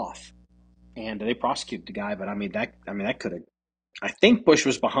go off, and they prosecuted the guy. But that could have. I think Bush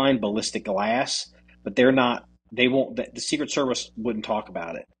was behind ballistic glass, but they're not. They won't. The Secret Service wouldn't talk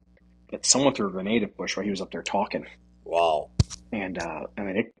about it. But someone threw a grenade at Bush while he was up there talking. Wow. And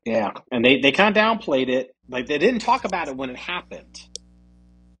and they kind of downplayed it. Like, they didn't talk about it when it happened,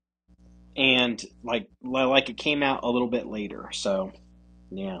 and like it came out a little bit later. So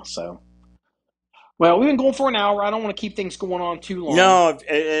yeah. So well, we've been going for an hour. I don't want to keep things going on too long. No,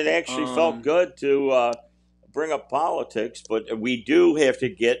 it actually felt good to bring up politics, but we do have to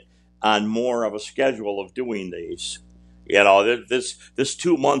get on more of a schedule of doing these. This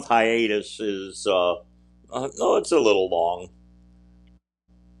 2-month hiatus is no, it's a little long.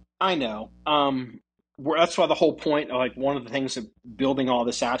 I know. That's why the whole point, like one of the things of building all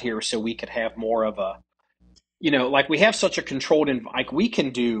this out here, is so we could have more of a, like we have such a controlled, like we can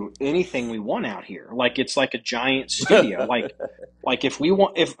do anything we want out here. Like it's like a giant studio. like if we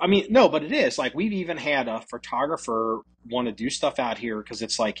want, no, but it is like we've even had a photographer want to do stuff out here because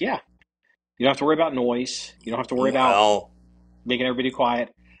it's like, yeah, you don't have to worry about noise. You don't have to worry about making everybody quiet.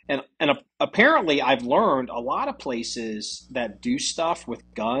 And apparently, I've learned a lot of places that do stuff with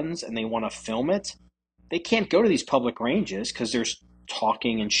guns and they want to film it, they can't go to these public ranges because there's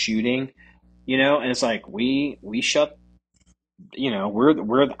talking and shooting, and it's like we shut,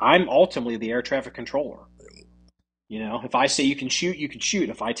 I'm ultimately the air traffic controller. If I say you can shoot, you can shoot.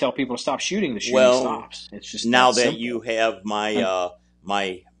 If I tell people to stop shooting, the shooting stops. It's just now that simple. you have my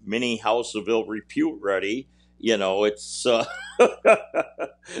my mini house of ill repute ready. It's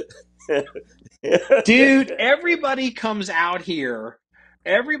dude, everybody comes out here.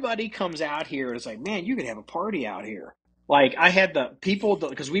 Everybody comes out here and it's like, man, you could have a party out here. Like I had the people,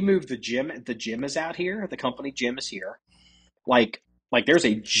 because we moved the gym. The gym is out here. The company gym is here. Like there's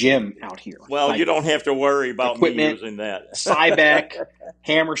a gym out here. Well, like, you don't have to worry about me using that. Cybec,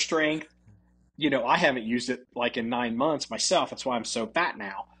 hammer strength. I haven't used it like in 9 months myself. That's why I'm so fat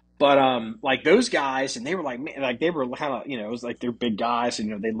now. But like those guys, and they were like, man, like they were kind of, it was like they're big guys, and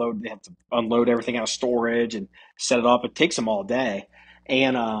they have to unload everything out of storage and set it up. It takes them all day,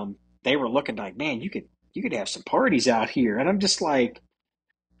 and they were looking like, man, you could have some parties out here, and I'm just like,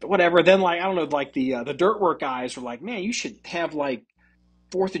 whatever. Then like I don't know, like the dirt work guys were like, man, you should have like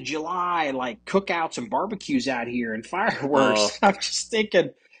 4th of July, like cookouts and barbecues out here and fireworks. I'm just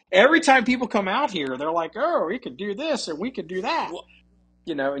thinking, every time people come out here, they're like, oh, we could do this and we could do that. Well,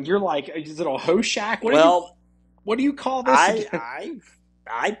 And you're like, is it a host shack? well, What do you call this again?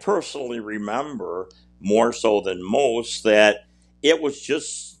 I personally remember more so than most that it was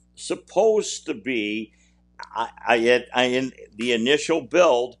just supposed to be in the initial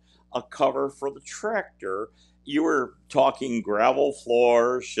build a cover for the tractor. You were talking gravel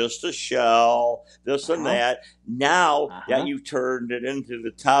floors, just a shell, this and that. Now that you turned it into the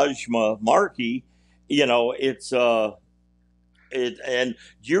Taj Marky, it's and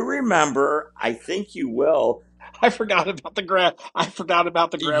do you remember? I think you will. I forgot about the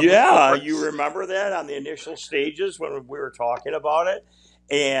gravel. Yeah, you remember that on the initial stages when we were talking about it?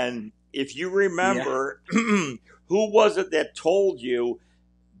 And if you remember, who was it that told you,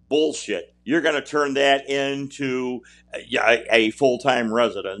 bullshit, you're going to turn that into a full-time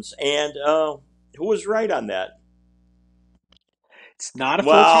residence? And who was right on that? It's not a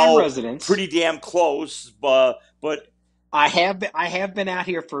full-time residence. Pretty damn close, but I have been out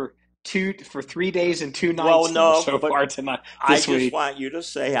here for 3 days and 2 nights so far tonight. I just want you to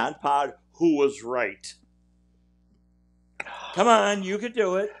say on pod who was right. Come on, you could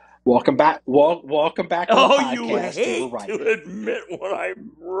do it. Welcome back. Welcome back to the podcast. You hate to admit when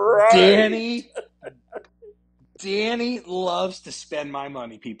I'm right. Danny loves to spend my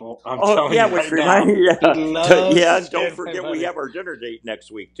money, people. I'm telling you which reminds me. Don't forget we have our dinner date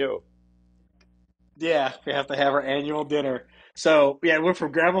next week too. Yeah, we have to have our annual dinner. So, we're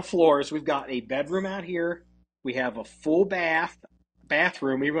from gravel floors. We've got a bedroom out here. We have a full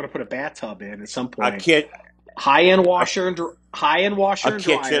bathroom. We're going to put a bathtub in at some point. High-end washer and dryer.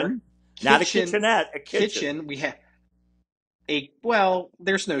 Not a kitchenette, a kitchen. We have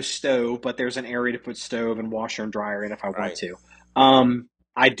there's no stove, but there's an area to put stove and washer and dryer in if I want to.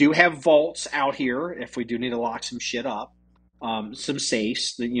 I do have vaults out here if we do need to lock some shit up. Some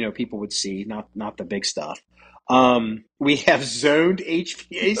safes that people would see, not the big stuff. We have zoned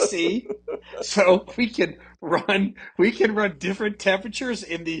HVAC, so we can run different temperatures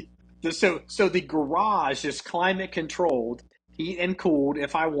in so the garage is climate controlled, heat and cooled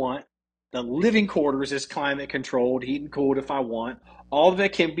if I want. The living quarters is climate controlled, heat and cooled if I want. All of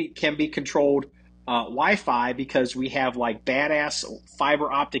it can be controlled Wi-Fi because we have like badass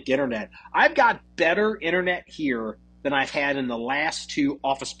fiber optic internet. I've got better internet here than I've had in the last 2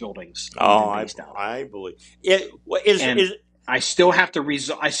 office buildings. I believe it. I still have to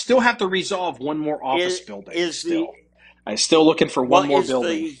resolve one more office building. I'm still looking for one more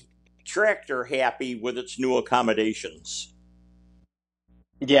building. Is the tractor happy with its new accommodations?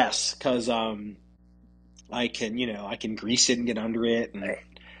 Yes, because I can grease it and get under it, and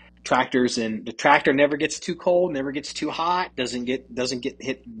the tractor never gets too cold, never gets too hot, doesn't get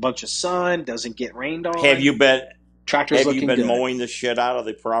hit a bunch of sun, doesn't get rained on. Have you been good. Mowing the shit out of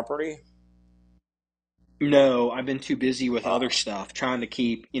the property? No, I've been too busy with other stuff, trying to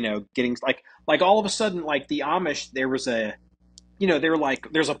keep, getting like all of a sudden, like the Amish, there was a, they're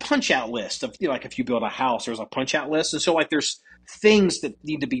like, there's a punch out list of, like if you build a house, there's a punch out list. And so like there's things that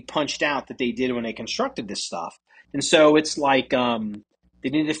need to be punched out that they did when they constructed this stuff. And so it's like, they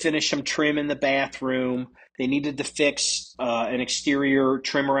needed to finish some trim in the bathroom. They needed to fix an exterior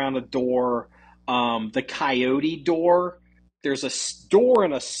trim around the door. The coyote door, there's a door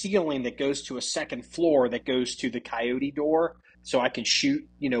and a ceiling that goes to a second floor that goes to the coyote door, so I can shoot,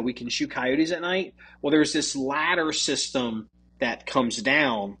 we can shoot coyotes at night. Well, there's this ladder system that comes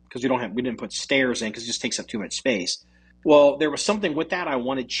down because we didn't put stairs in because it just takes up too much space. Well, there was something with that I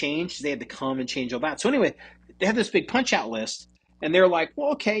wanted changed. They had to come and change all that. So anyway, they had this big punch out list, and they're like,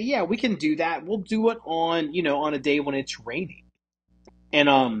 well, okay, yeah, we can do that. We'll do it on a day when it's raining.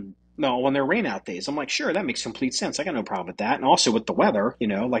 And no, when they're rain out days. I'm like, sure, that makes complete sense. I got no problem with that. And also with the weather,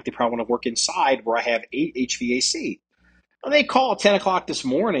 like they probably want to work inside where I have HVAC. Well, they call at 10 o'clock this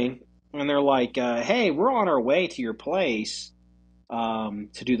morning, and they're like, hey, we're on our way to your place to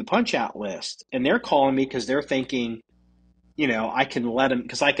do the punch-out list. And they're calling me because they're thinking, I can let them,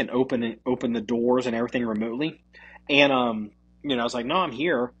 because I can open the doors and everything remotely. And, I was like, no, I'm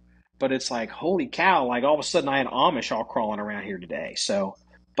here. But it's like, holy cow, like all of a sudden I had Amish all crawling around here today. So...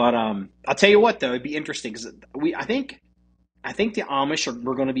 But I'll tell you what, though, it'd be interesting because I think the Amish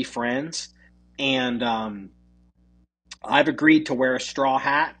we're going to be friends, and I've agreed to wear a straw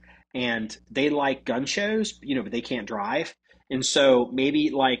hat, and they like gun shows, but they can't drive, and so maybe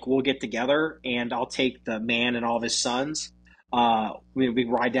like we'll get together, and I'll take the man and all of his sons. We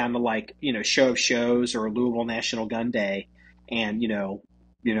ride down to like show of shows or Louisville National Gun Day, and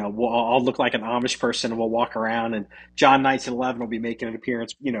I'll look like an Amish person and we'll walk around and John1911 will be making an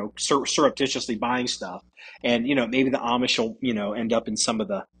appearance, surreptitiously buying stuff. And, maybe the Amish will, end up in some of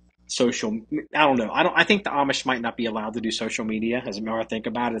the I don't know. I think the Amish might not be allowed to do social media. As the more I think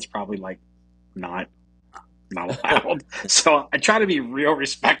about it, it's probably like not allowed. So I try to be real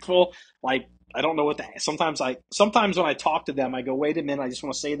respectful. Like, I don't know what sometimes when I talk to them, I go, wait a minute, I just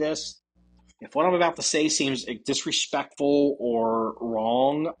want to say this. If what I'm about to say seems disrespectful or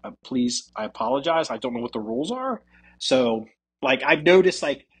wrong, please, I apologize. I don't know what the rules are. So, like, I've noticed,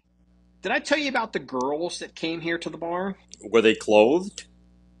 like, did I tell you about the girls that came here to the barn? Were they clothed?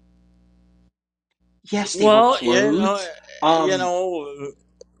 Yes, they were clothed.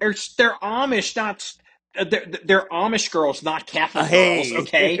 They're Amish, not... They're Amish girls, not Catholic girls.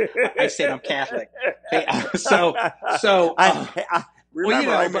 Okay, I said I'm Catholic.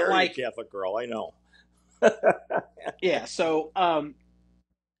 Remember, I married a Catholic girl. I know. Yeah. So I'm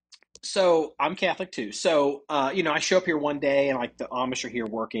Catholic too. So I show up here one day and like the Amish are here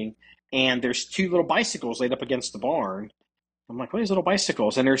working, and there's two little bicycles laid up against the barn. I'm like, what are these little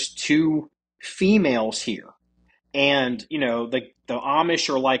bicycles? And there's two females here. And, the Amish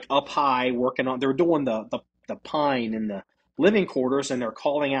are like up high working on, they're doing the pine in the living quarters and they're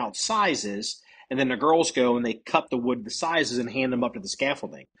calling out sizes. And then the girls go and they cut the wood, the sizes, and hand them up to the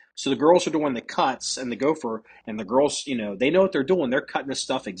scaffolding. So the girls are doing the cuts and the gopher, and the girls, they know what they're doing. They're cutting the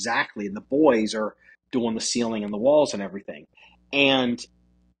stuff exactly. And the boys are doing the ceiling and the walls and everything. And,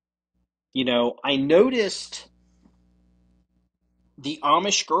 I noticed the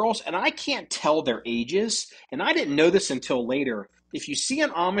Amish girls, and I can't tell their ages, and I didn't know this until later. If you see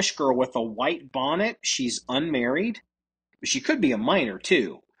an Amish girl with a white bonnet, she's unmarried. She could be a minor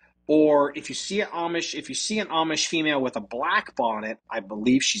too. Or if you see an Amish female with a black bonnet, I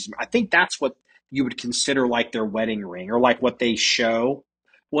think that's what you would consider like their wedding ring or like what they show.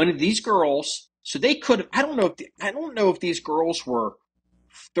 One of these girls, so they could, I don't know if these girls were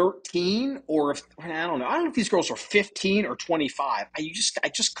 13 or if I don't know if these girls are 15 or 25. I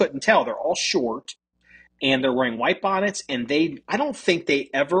just couldn't tell. They're all short and they're wearing white bonnets, and I don't think they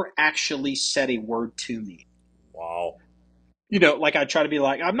ever actually said a word to me. Wow. Like I try to be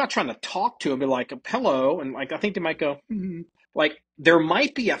like, I'm not trying to talk to them, be like, hello, and like I think they might go, like there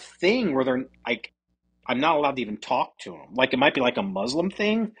might be a thing where they're like, I'm not allowed to even talk to them. Like it might be like a Muslim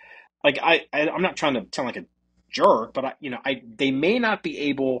thing. Like I'm not trying to sound like a jerk, but they may not be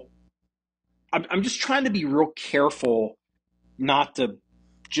able. I'm just trying to be real careful not to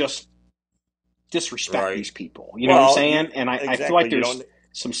just disrespect these people. You know what I'm saying? And I feel like there's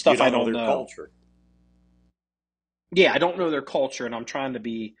some stuff I don't know. Culture. Yeah, I don't know their culture, and I'm trying to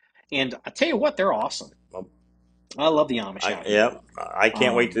be. And I tell you what, they're awesome. I love the Amish. I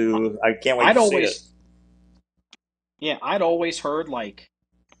can't wait to. I can't wait to see it. Yeah, I'd always heard like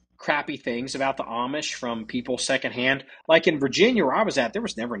crappy things about the Amish from people secondhand. Like in Virginia, where I was at, there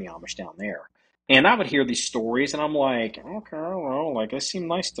was never any Amish down there. And I would hear these stories, and I'm like, okay, well, like they seem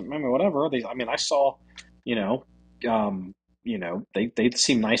nice to me, whatever. I saw, they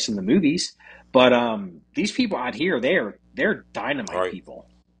seem nice in the movies, but these people out here, they're dynamite people.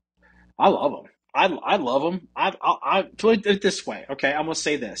 I love them. I love them. I put it this way, okay? I'm gonna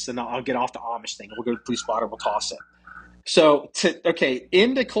say this, and I'll get off the Amish thing. We'll go to the police spotter. We'll toss it. So,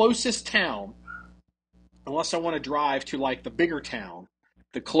 in the closest town, unless I want to drive to like the bigger town,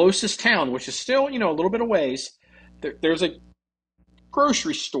 the closest town, which is still, a little bit of ways, there's a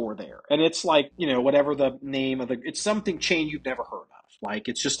grocery store there. And it's like, whatever the name of it's something chain you've never heard of. Like,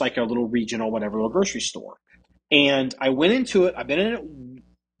 it's just like a little regional, whatever, little grocery store. And I went into it. I've been in it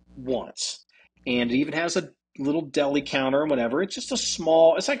once. And it even has a little deli counter and whatever. It's just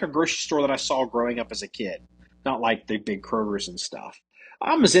it's like a grocery store that I saw growing up as a kid. Not like the big Krogers and stuff.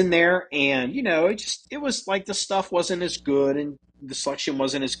 I was in there and, it was like the stuff wasn't as good and the selection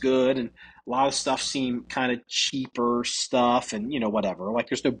wasn't as good. And a lot of stuff seemed kind of cheaper stuff and, whatever. Like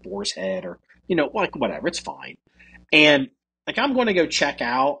there's no boar's head or, like whatever. It's fine. And like I'm going to go check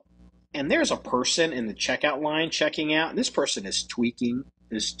out and there's a person in the checkout line checking out. And this person is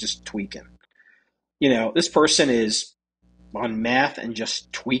just tweaking. This person is on meth and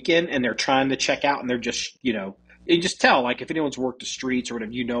just tweaking and they're trying to check out and they're just, you just tell, like if anyone's worked the streets or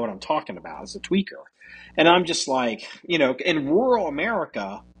whatever, what I'm talking about as a tweaker. And I'm just like, in rural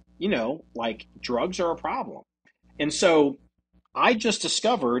America, like drugs are a problem. And so I just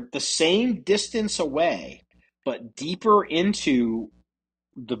discovered the same distance away, but deeper into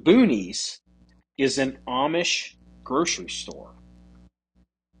the boonies is an Amish grocery store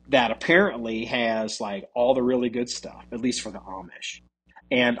that apparently has like all the really good stuff, at least for the Amish.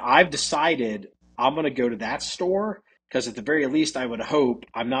 And I've decided I'm going to go to that store because at the very least, I would hope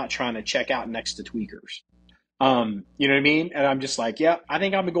I'm not trying to check out next to tweakers. You know what I mean? And I'm just like, yeah, I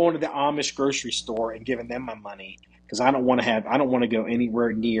think I'm going to the Amish grocery store and giving them my money because I don't want to go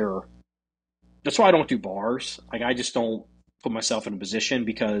anywhere near. That's why I don't do bars. Like, I just don't put myself in a position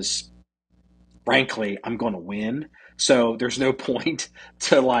because, frankly, I'm going to win. So there's no point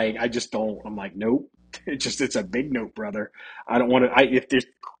to like. I just don't. I'm like, nope. It's a big nope, brother. I don't want to. If there's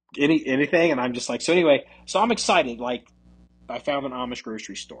anything, and I'm just like, so anyway. So I'm excited. Like, I found an Amish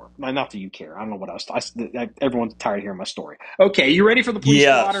grocery store. Not that you care. I don't know what else. Everyone's tired of hearing my story. Okay, you ready for the police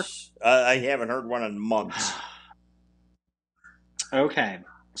blotter? Yes. I haven't heard one in months. Okay,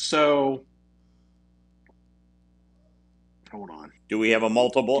 so hold on. Do we have a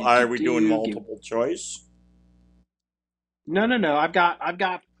multiple? Are we doing multiple choice? No. I've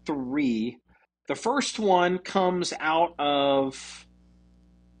got 3. The first one comes out of.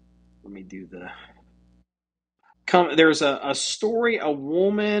 Let me do the. There's a story, a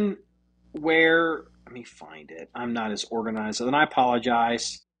woman where. Let me find it. I'm not as organized, and I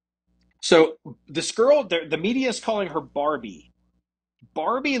apologize. So this girl, the media is calling her Barbie.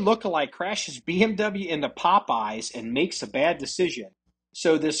 Barbie lookalike crashes BMW into Popeyes and makes a bad decision.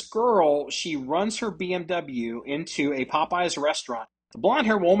 So this girl, she runs her BMW into a Popeyes restaurant. The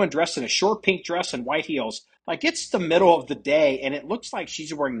blonde-haired woman dressed in a short pink dress and white heels. Like, it's the middle of the day, and it looks like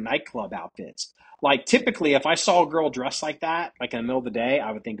she's wearing nightclub outfits. Like, typically, if I saw a girl dressed like that, like in the middle of the day,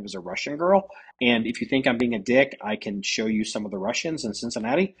 I would think it was a Russian girl. And if you think I'm being a dick, I can show you some of the Russians in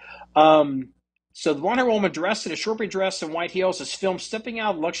Cincinnati. So the blonde-haired woman dressed in a short pink dress and white heels is filmed stepping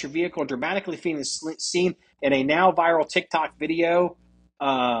out of the luxury vehicle and dramatically seen in a now viral TikTok video.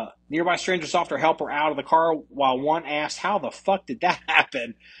 Nearby strangers offered to help her out of the car while one asked, how the fuck did that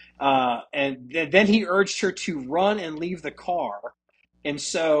happen? And then he urged her to run and leave the car. And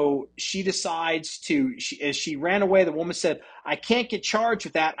so she decides as she ran away, the woman said, I can't get charged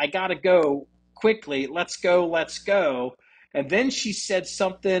with that. I got to go quickly. Let's go. And then she said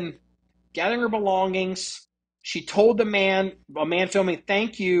something, gathering her belongings. She told a man filming,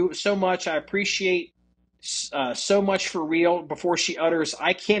 thank you so much. I appreciate so much for real, before she utters,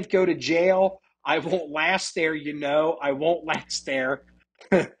 I can't go to jail. I won't last there, I won't last there.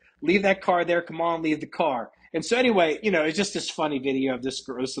 Leave that car there. Come on, leave the car. And so anyway, it's just this funny video of this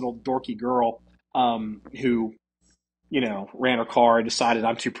little dorky girl who, ran her car and decided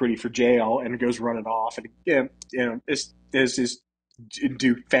I'm too pretty for jail and goes running off. And, is in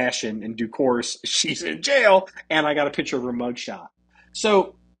due fashion, in due course, she's in jail, and I got a picture of her mugshot.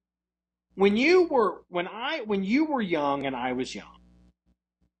 So when you were young and I was young,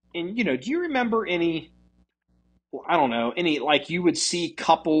 and do you remember any? I don't know, any, like, you would see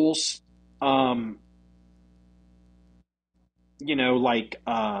couples, like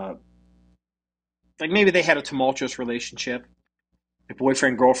maybe they had a tumultuous relationship, a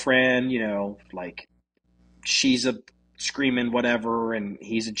boyfriend girlfriend, like she's a screaming whatever and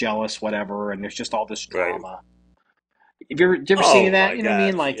he's a jealous whatever, and there's just all this drama. Right. Have you ever seen that? You know what I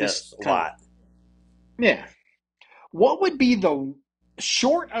mean? Like, yes, this a lot. Yeah. What would be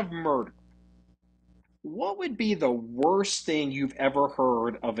short of murder, what would be the worst thing you've ever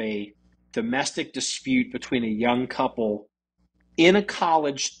heard of a domestic dispute between a young couple in a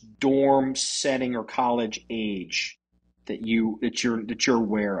college dorm setting or college age that you're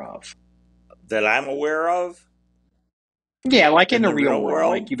aware of? That I'm aware of? Yeah, like in the real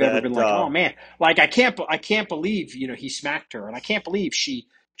world, like you've ever been like, oh man, like I can't believe he smacked her, and I can't believe she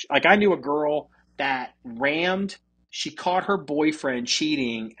like I knew a girl that rammed. She caught her boyfriend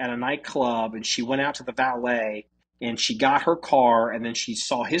cheating at a nightclub, and she went out to the valet, and she got her car, and then she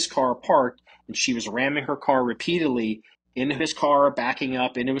saw his car parked, and she was ramming her car repeatedly into his car, backing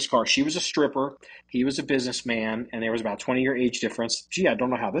up into his car. She was a stripper. He was a businessman, and there was about a 20-year age difference. Gee, I don't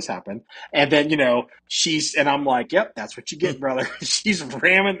know how this happened. And then, and I'm like, yep, that's what you get, brother. She's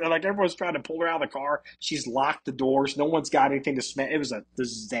ramming, like everyone's trying to pull her out of the car. She's locked the doors. No one's got anything to smash. It was a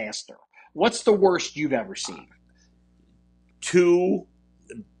disaster. What's the worst you've ever seen? Two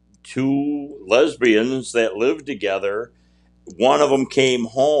lesbians that lived together. One of them came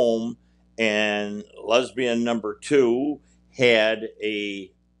home, and lesbian number 2 had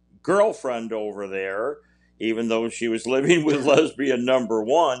a girlfriend over there, even though she was living with lesbian number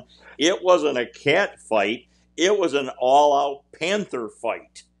 1. It wasn't a cat fight. It was an all-out panther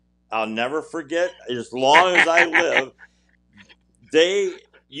fight. I'll never forget, as long as I live.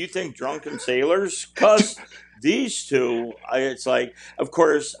 You think drunken sailors cuss? These two, it's like, of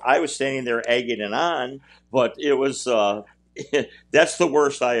course, I was standing there egging it on, but it was, that's the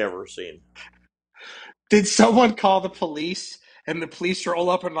worst I ever seen. Did someone call the police and the police roll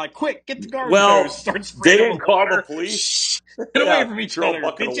up and like, quick, get the garden Well, hose, start they spraying them didn't with call the water. police. Shh, get away from each throw other, a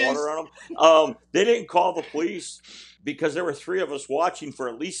bucket of bitches. water on them. They didn't call the police because there were 3 of us watching for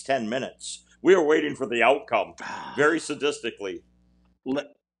at least 10 minutes. We were waiting for the outcome, very sadistically.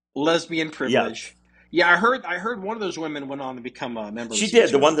 Lesbian privilege. Yes. Yeah, I heard one of those women went on to become a member. She of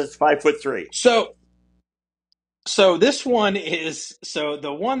did. The one that's 5'3". So this one is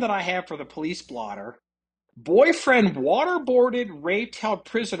the one that I have for the police blotter. Boyfriend waterboarded, raped, held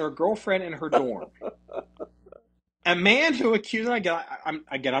prisoner girlfriend in her dorm. A man who accused.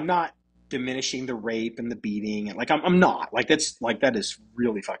 I'm not diminishing the rape and the beating, and I'm not that is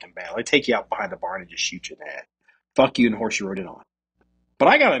really fucking bad. I take you out behind the barn and just shoot you in the head. Fuck you and horse you rode it on. But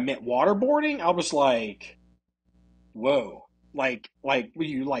I gotta admit, waterboarding, I was like, whoa. Like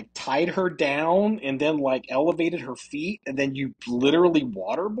you tied her down and then elevated her feet and then you literally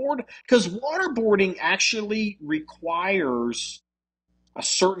waterboard? Because waterboarding actually requires a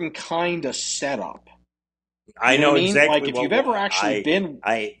certain kind of setup. I know exactly if you've ever actually been.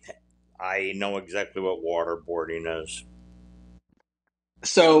 I know exactly what waterboarding is.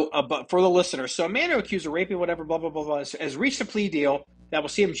 So, but for the listener, so a man who accused of raping, whatever, blah, blah, blah, blah, has reached a plea deal that will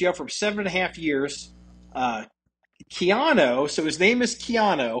see him in jail for 7.5 years. Keanu, so his name is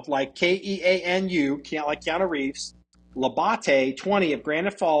Keanu, like Keanu, like Keanu Reeves. Labate, 20, of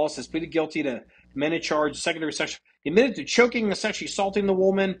Granite Falls, has pleaded guilty to amended charge of secondary sexual. He admitted to choking and sexually assaulting the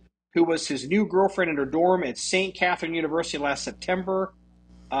woman who was his new girlfriend in her dorm at St. Catherine University last September.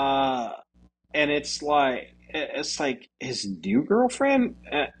 And it's like his new girlfriend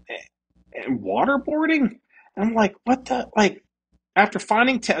and waterboarding. And I'm like, what the After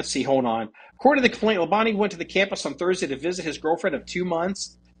finding, let's see, hold on. According to the complaint, Labani went to the campus on Thursday to visit his girlfriend of 2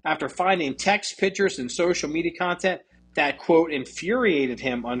 months after finding text, pictures, and social media content that, quote, infuriated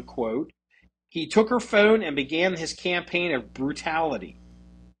him, unquote. He took her phone and began his campaign of brutality.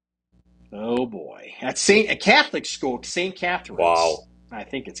 Oh, boy. At a Catholic school, St. Catherine's. Wow. I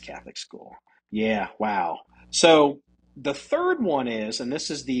think it's Catholic school. Yeah, wow. So the third one is, and this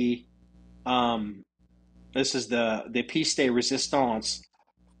is the piece de resistance.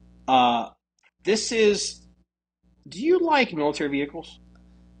 This is. Do you like military vehicles?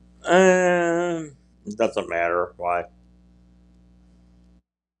 It doesn't matter. Why?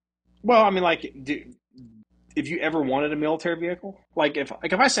 Well, I mean, if you ever wanted a military vehicle,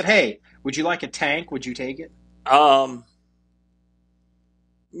 if I said, "Hey, would you like a tank?" Would you take it?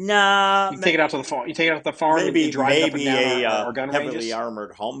 Nah. You take it out to the farm. You take it out to the farm and drive it up and down our gun heavily ranges?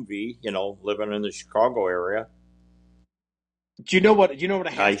 armored Humvee. Living in the Chicago area. Do you know what a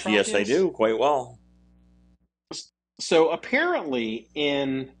half truck is? Yes, I do quite well. So apparently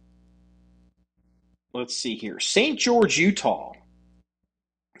let's see here, St. George, Utah,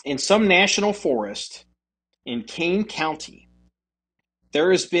 in some national forest in Kane County,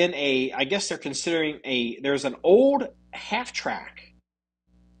 there has been I guess they're considering there's an old half track,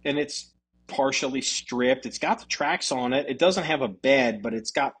 and it's partially stripped. It's got the tracks on it. It doesn't have a bed, but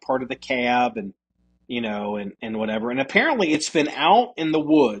it's got part of the cab and whatever. And apparently it's been out in the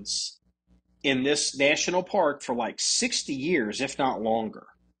woods in this national park for 60 years, if not longer.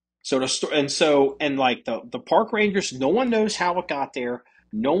 So the park rangers, no one knows how it got there.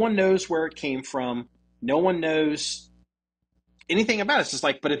 No one knows where it came from. No one knows anything about it. It's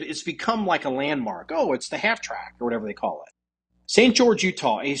just but it's become like a landmark. Oh, it's the half track or whatever they call it. St. George,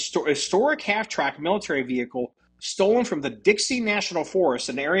 Utah, a historic half track military vehicle stolen from the Dixie National Forest,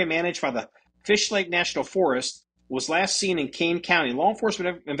 an area managed by the Fish Lake National Forest, was last seen in Kane County. Law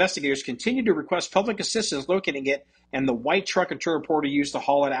enforcement investigators continue to request public assistance locating it and the white truck and trailer porter used to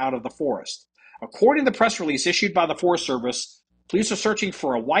haul it out of the forest. According to the press release issued by the Forest Service, police are searching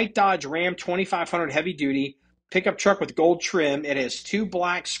for a white Dodge Ram 2500 heavy-duty pickup truck with gold trim. It has 2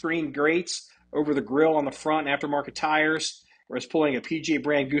 black screen grates over the grill on the front and aftermarket tires. Where it's pulling a PGA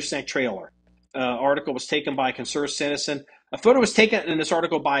brand gooseneck trailer. Article was taken by a concerned citizen. A photo was taken in this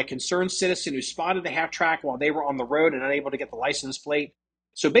article by a concerned citizen who spotted the half track while they were on the road and unable to get the license plate.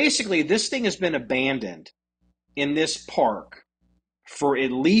 So basically, this thing has been abandoned in this park for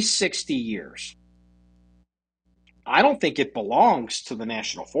at least 60 years. I don't think it belongs to the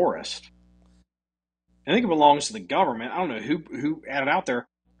National Forest. I think it belongs to the government. I don't know who had it out there.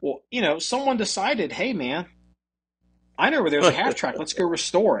 Well, someone decided, hey, man, I know where there's a half track. Let's go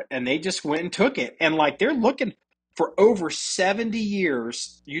restore it. And they just went and took it. And they're looking for over 70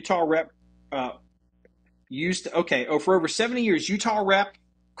 years. Utah rep for over 70 years, Utah rep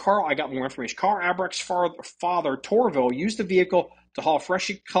Carl, I got more information. Carl Albrecht's father, Torville, used the vehicle to haul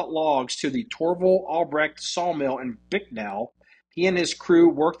freshly cut logs to the Torville Albrecht sawmill in Bicknell. He and his crew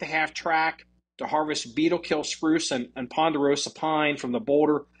worked the half track to harvest beetle kill spruce and ponderosa pine from the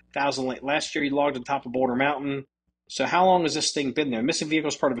boulder. Last year, he logged on top of Boulder Mountain. So how long has this thing been there? Missing vehicle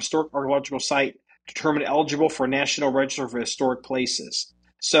is part of a historic archaeological site determined eligible for National Register of Historic Places.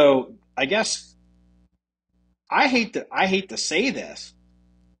 So I guess I hate to say this,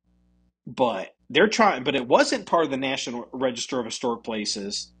 but they're trying. But it wasn't part of the National Register of Historic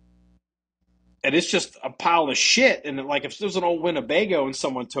Places, and it's just a pile of shit. And like, if there was an old Winnebago and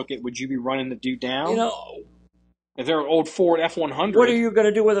someone took it, would you be running the dude down? You know, if they're an old Ford F-100, what are you going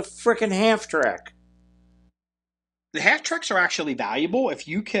to do with a freaking half track? The half tracks are actually valuable if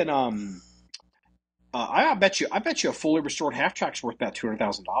you can. I bet you a fully restored half track's worth about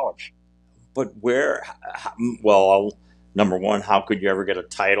 $200,000. But where? Well, number one, how could you ever get a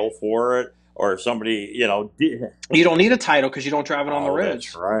title for it? Or if somebody, you don't need a title because you don't drive it on the roads.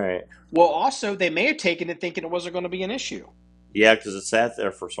 That's right. Well, also they may have taken it thinking it wasn't going to be an issue. Yeah, because it sat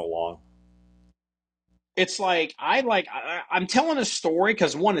there for so long. It's like I'm telling a story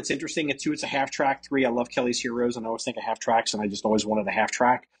because one, it's interesting, and two, it's a half track. Three, I love Kelly's Heroes, and I always think of half tracks, and I just always wanted a half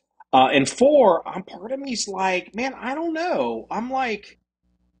track. And four, part of me's like, man, I don't know. I'm like,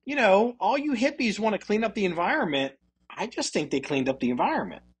 all you hippies want to clean up the environment. I just think they cleaned up the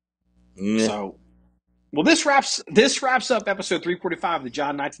environment. Yeah. So, well, this wraps up episode 345 of the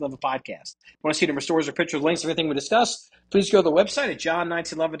John 1911 podcast. If you want to see the restores or pictures, links, everything we discussed, please go to the website at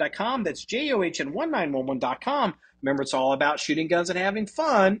john1911.com. That's JOHN1911.com. Remember, it's all about shooting guns and having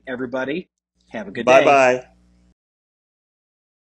fun. Everybody, have a good day. Bye-bye.